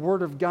in the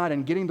Word of God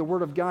and getting the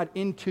Word of God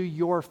into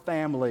your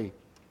family.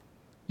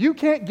 You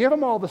can't give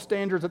them all the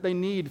standards that they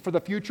need for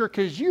the future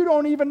because you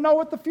don't even know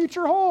what the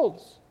future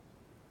holds.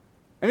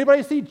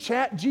 Anybody see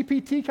Chat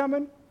GPT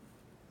coming?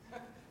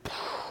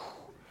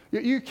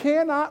 You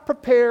cannot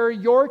prepare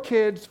your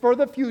kids for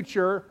the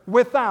future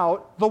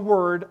without the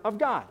Word of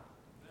God.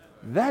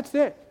 That's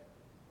it.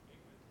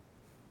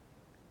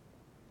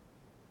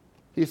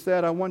 He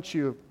said, I want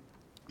you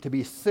to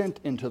be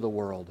sent into the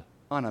world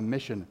on a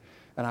mission,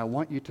 and I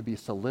want you to be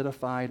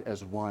solidified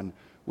as one.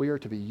 We are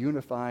to be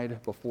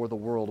unified before the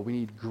world. We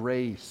need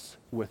grace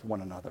with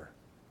one another.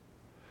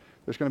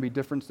 There's going to be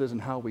differences in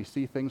how we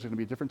see things. There's going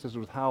to be differences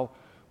with how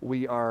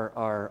we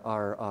are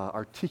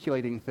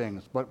articulating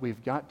things, but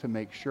we've got to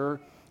make sure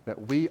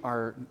that we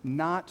are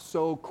not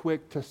so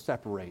quick to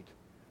separate.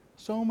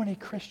 So many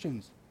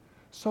Christians,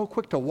 so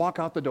quick to walk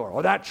out the door.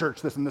 Oh, that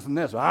church, this and this and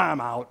this,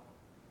 I'm out.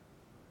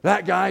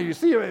 That guy, you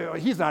see,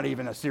 he's not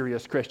even a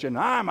serious Christian.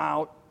 I'm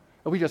out.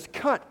 And we just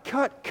cut.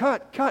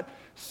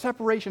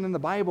 Separation in the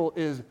Bible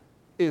is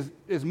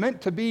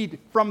meant to be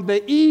from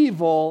the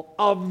evil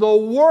of the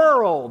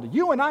world.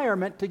 You and I are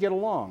meant to get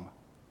along.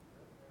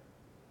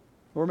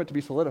 We're meant to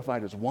be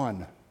solidified as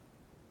one.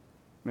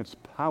 And it's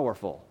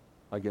powerful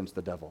against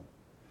the devil.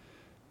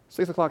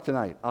 6 o'clock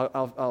tonight,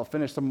 I'll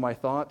finish some of my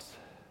thoughts,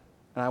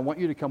 and I want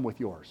you to come with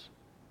yours.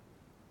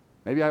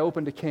 Maybe I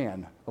opened a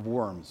can of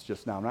worms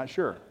just now, I'm not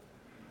sure.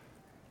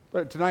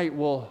 But tonight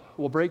we'll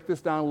break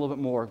this down a little bit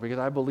more, because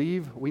I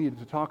believe we need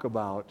to talk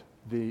about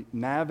the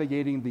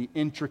navigating the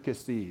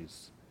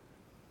intricacies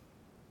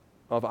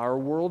of our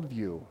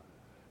worldview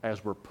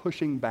as we're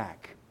pushing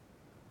back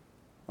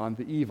on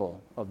the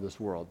evil of this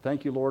world.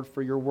 Thank you, Lord,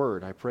 for your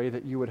word. I pray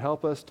that you would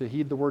help us to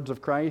heed the words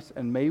of Christ,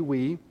 and may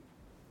we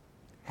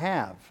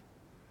have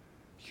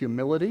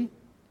humility.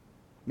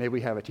 May we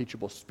have a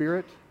teachable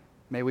spirit.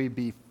 May we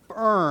be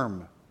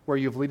firm where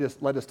you've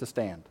led us to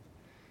stand.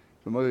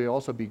 But may we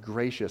also be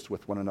gracious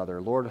with one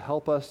another. Lord,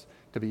 help us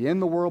to be in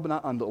the world, but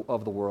not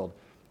of the world,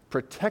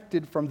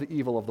 protected from the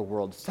evil of the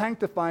world,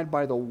 sanctified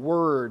by the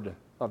word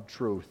of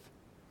truth,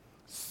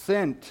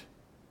 sent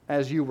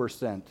as you were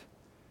sent,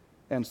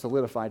 and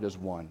solidified as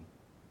one.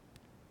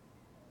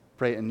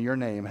 Pray in your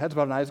name. Heads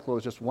bowed and eyes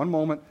closed. Just one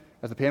moment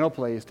as the piano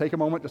plays. Take a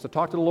moment just to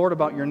talk to the Lord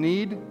about your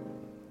need.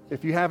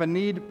 If you have a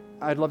need,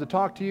 I'd love to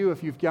talk to you.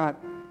 If you've got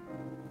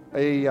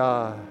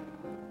a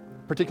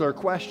particular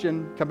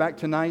question, come back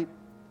tonight.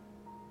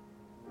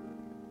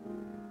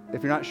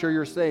 If you're not sure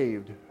you're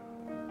saved,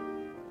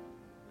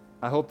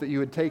 I hope that you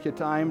would take a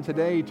time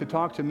today to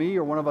talk to me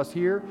or one of us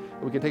here.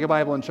 We can take a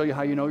Bible and show you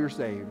how you know you're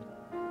saved.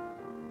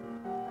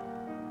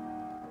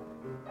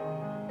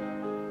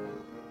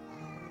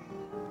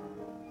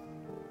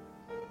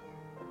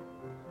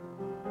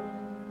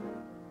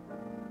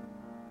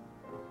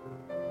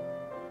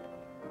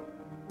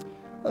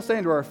 Let's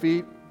stand to our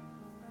feet.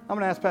 I'm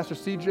going to ask Pastor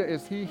CJ,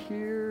 is he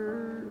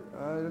here?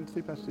 I didn't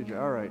see Pastor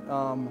CJ. All right.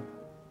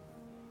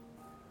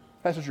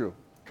 Pastor Drew,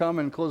 come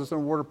and close us in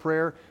a word of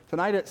prayer.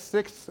 Tonight at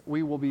 6,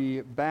 we will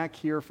be back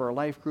here for our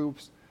life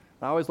groups.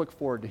 I always look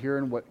forward to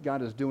hearing what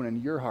God is doing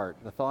in your heart,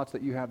 the thoughts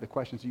that you have, the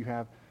questions you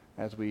have,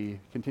 as we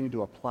continue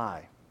to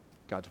apply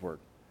God's word.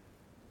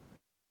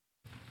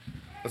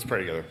 Let's pray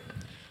together.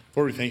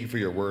 Lord, we thank you for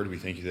your word. We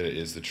thank you that it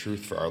is the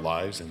truth for our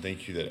lives, and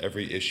thank you that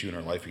every issue in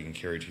our life we can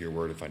carry to your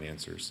word and find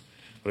answers.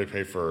 Lord, I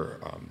pray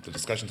for the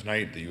discussion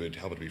tonight, that you would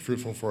help it to be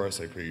fruitful for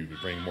us. I pray you would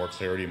bring more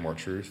clarity and more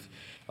truth.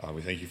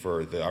 We thank you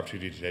for the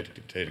opportunity today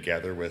to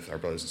gather with our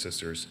brothers and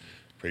sisters.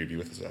 Pray you be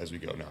with us as we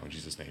go now. In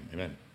Jesus' name, amen.